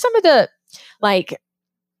 What are some of the like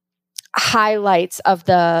highlights of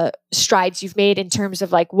the strides you've made in terms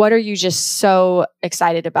of like, what are you just so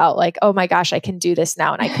excited about? Like, oh my gosh, I can do this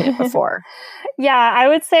now and I couldn't before. Yeah, I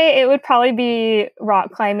would say it would probably be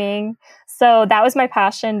rock climbing. So that was my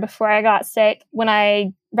passion before I got sick.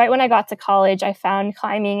 Right when I got to college, I found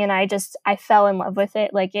climbing and I fell in love with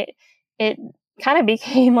it. Like it kind of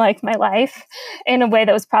became like my life in a way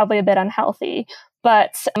that was probably a bit unhealthy.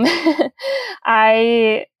 But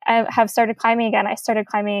I have started climbing again. I started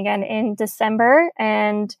climbing again in December.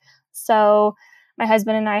 And so my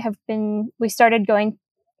husband and I we started going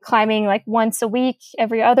climbing like once a week,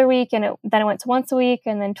 every other week. And then it went to once a week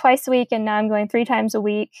and then twice a week. And now I'm going 3 times a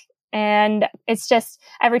week. And it's just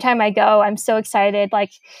every time I go, I'm so excited.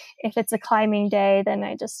 Like if it's a climbing day, then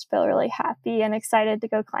I just feel really happy and excited to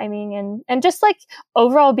go climbing and just like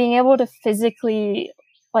overall being able to physically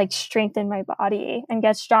like strengthen my body and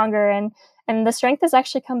get stronger. And the strength has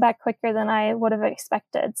actually come back quicker than I would have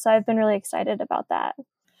expected. So I've been really excited about that.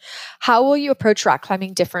 How will you approach rock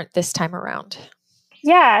climbing different this time around?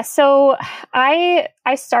 Yeah, so I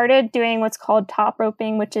started doing what's called top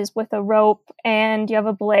roping, which is with a rope and you have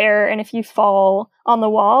a belayer, and if you fall on the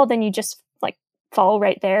wall, then you just like fall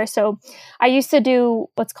right there. So I used to do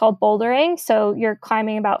what's called bouldering. So you're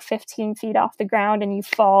climbing about 15 feet off the ground and you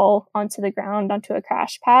fall onto the ground onto a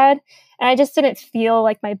crash pad. And I just didn't feel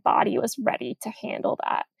like my body was ready to handle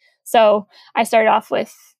that. So I started off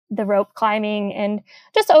with the rope climbing, and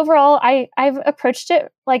just overall, I've approached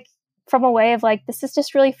it like from a way of like, this is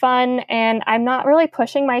just really fun and I'm not really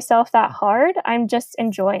pushing myself that hard. I'm just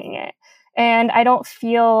enjoying it. And I don't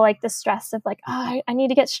feel like the stress of like, oh, I need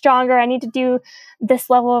to get stronger. I need to do this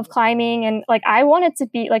level of climbing. And like, I wanted to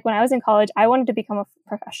be like, when I was in college, I wanted to become a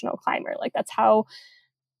professional climber. Like that's how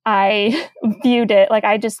I viewed it. Like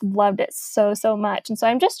I just loved it so, so much. And so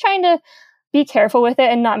I'm just trying to be careful with it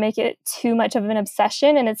and not make it too much of an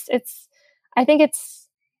obsession. And I think it's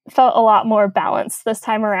felt a lot more balanced this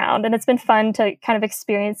time around. And it's been fun to kind of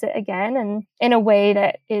experience it again and in a way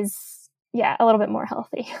that is, a little bit more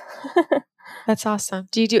healthy. That's awesome.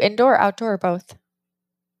 Do you do indoor or outdoor or both?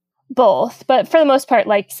 both, but for the most part,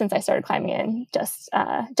 like since I started climbing in, just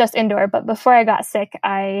indoor. But before I got sick,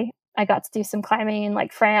 I got to do some climbing in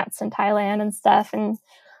like France and Thailand and stuff, and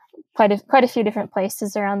quite a few different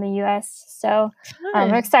places around the U.S. So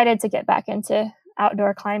I'm excited to get back into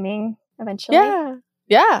outdoor climbing eventually.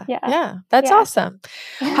 Yeah. That's awesome.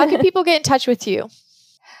 How can people get in touch with you?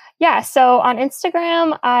 Yeah, so on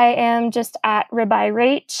Instagram, I am just at Ribeye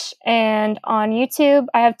Rach, and on YouTube,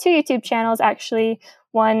 I have 2 YouTube channels actually.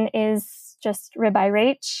 One is just Ribeye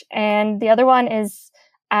Rach, and the other one is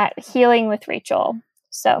at Healing with Rachael.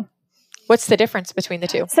 So, what's the difference between the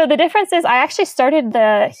two? So the difference is I actually started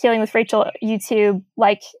the Healing with Rachael YouTube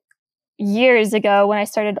like years ago when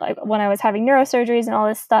I was having neurosurgeries and all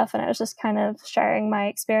this stuff, and I was just kind of sharing my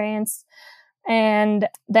experience. And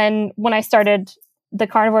then when I started the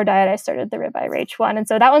carnivore diet, I started the Ribeye Rach one. And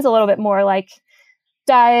so that one's a little bit more like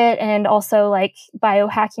diet and also like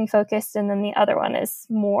biohacking focused. And then the other one is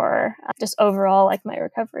more just overall like my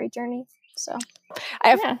recovery journey. So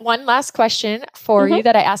I have one last question for you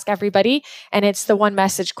that I ask everybody, and it's the one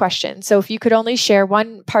message question. So if you could only share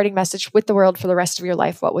one parting message with the world for the rest of your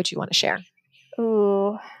life, what would you want to share?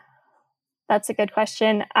 Ooh, that's a good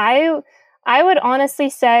question. I would honestly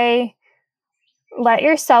say, let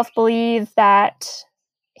yourself believe that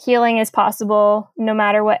healing is possible no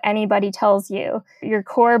matter what anybody tells you. Your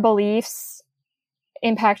core beliefs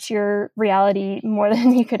impact your reality more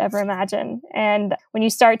than you could ever imagine. And when you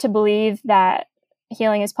start to believe that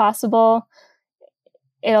healing is possible,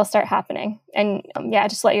 it'll start happening. And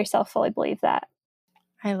just let yourself fully believe that.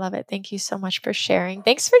 I love it. Thank you so much for sharing.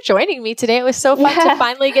 Thanks for joining me today. It was so fun to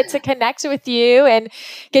finally get to connect with you and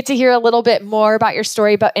get to hear a little bit more about your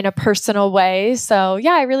story, but in a personal way. So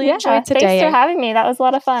I really enjoyed today. Thanks for having me. That was a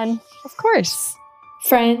lot of fun. Of course.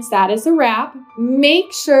 Friends, that is a wrap.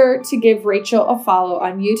 Make sure to give Rachael a follow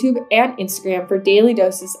on YouTube and Instagram for daily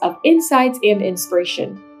doses of insights and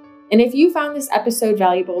inspiration. And if you found this episode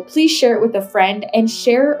valuable, please share it with a friend and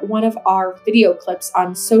share one of our video clips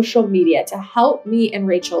on social media to help me and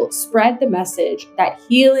Rachael spread the message that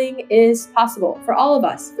healing is possible for all of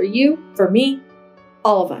us, for you, for me,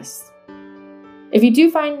 all of us. If you do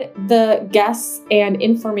find the guests and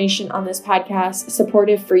information on this podcast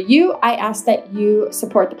supportive for you, I ask that you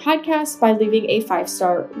support the podcast by leaving a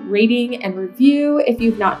 5-star rating and review if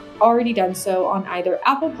you've not already done so on either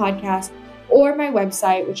Apple Podcasts or my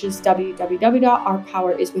website, which is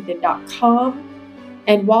www.ourpoweriswithin.com.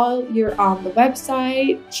 And while you're on the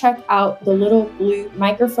website, check out the little blue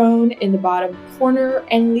microphone in the bottom corner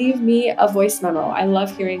and leave me a voice memo. I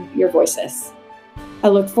love hearing your voices. I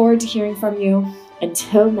look forward to hearing from you.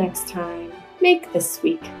 Until next time, make this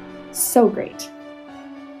week so great.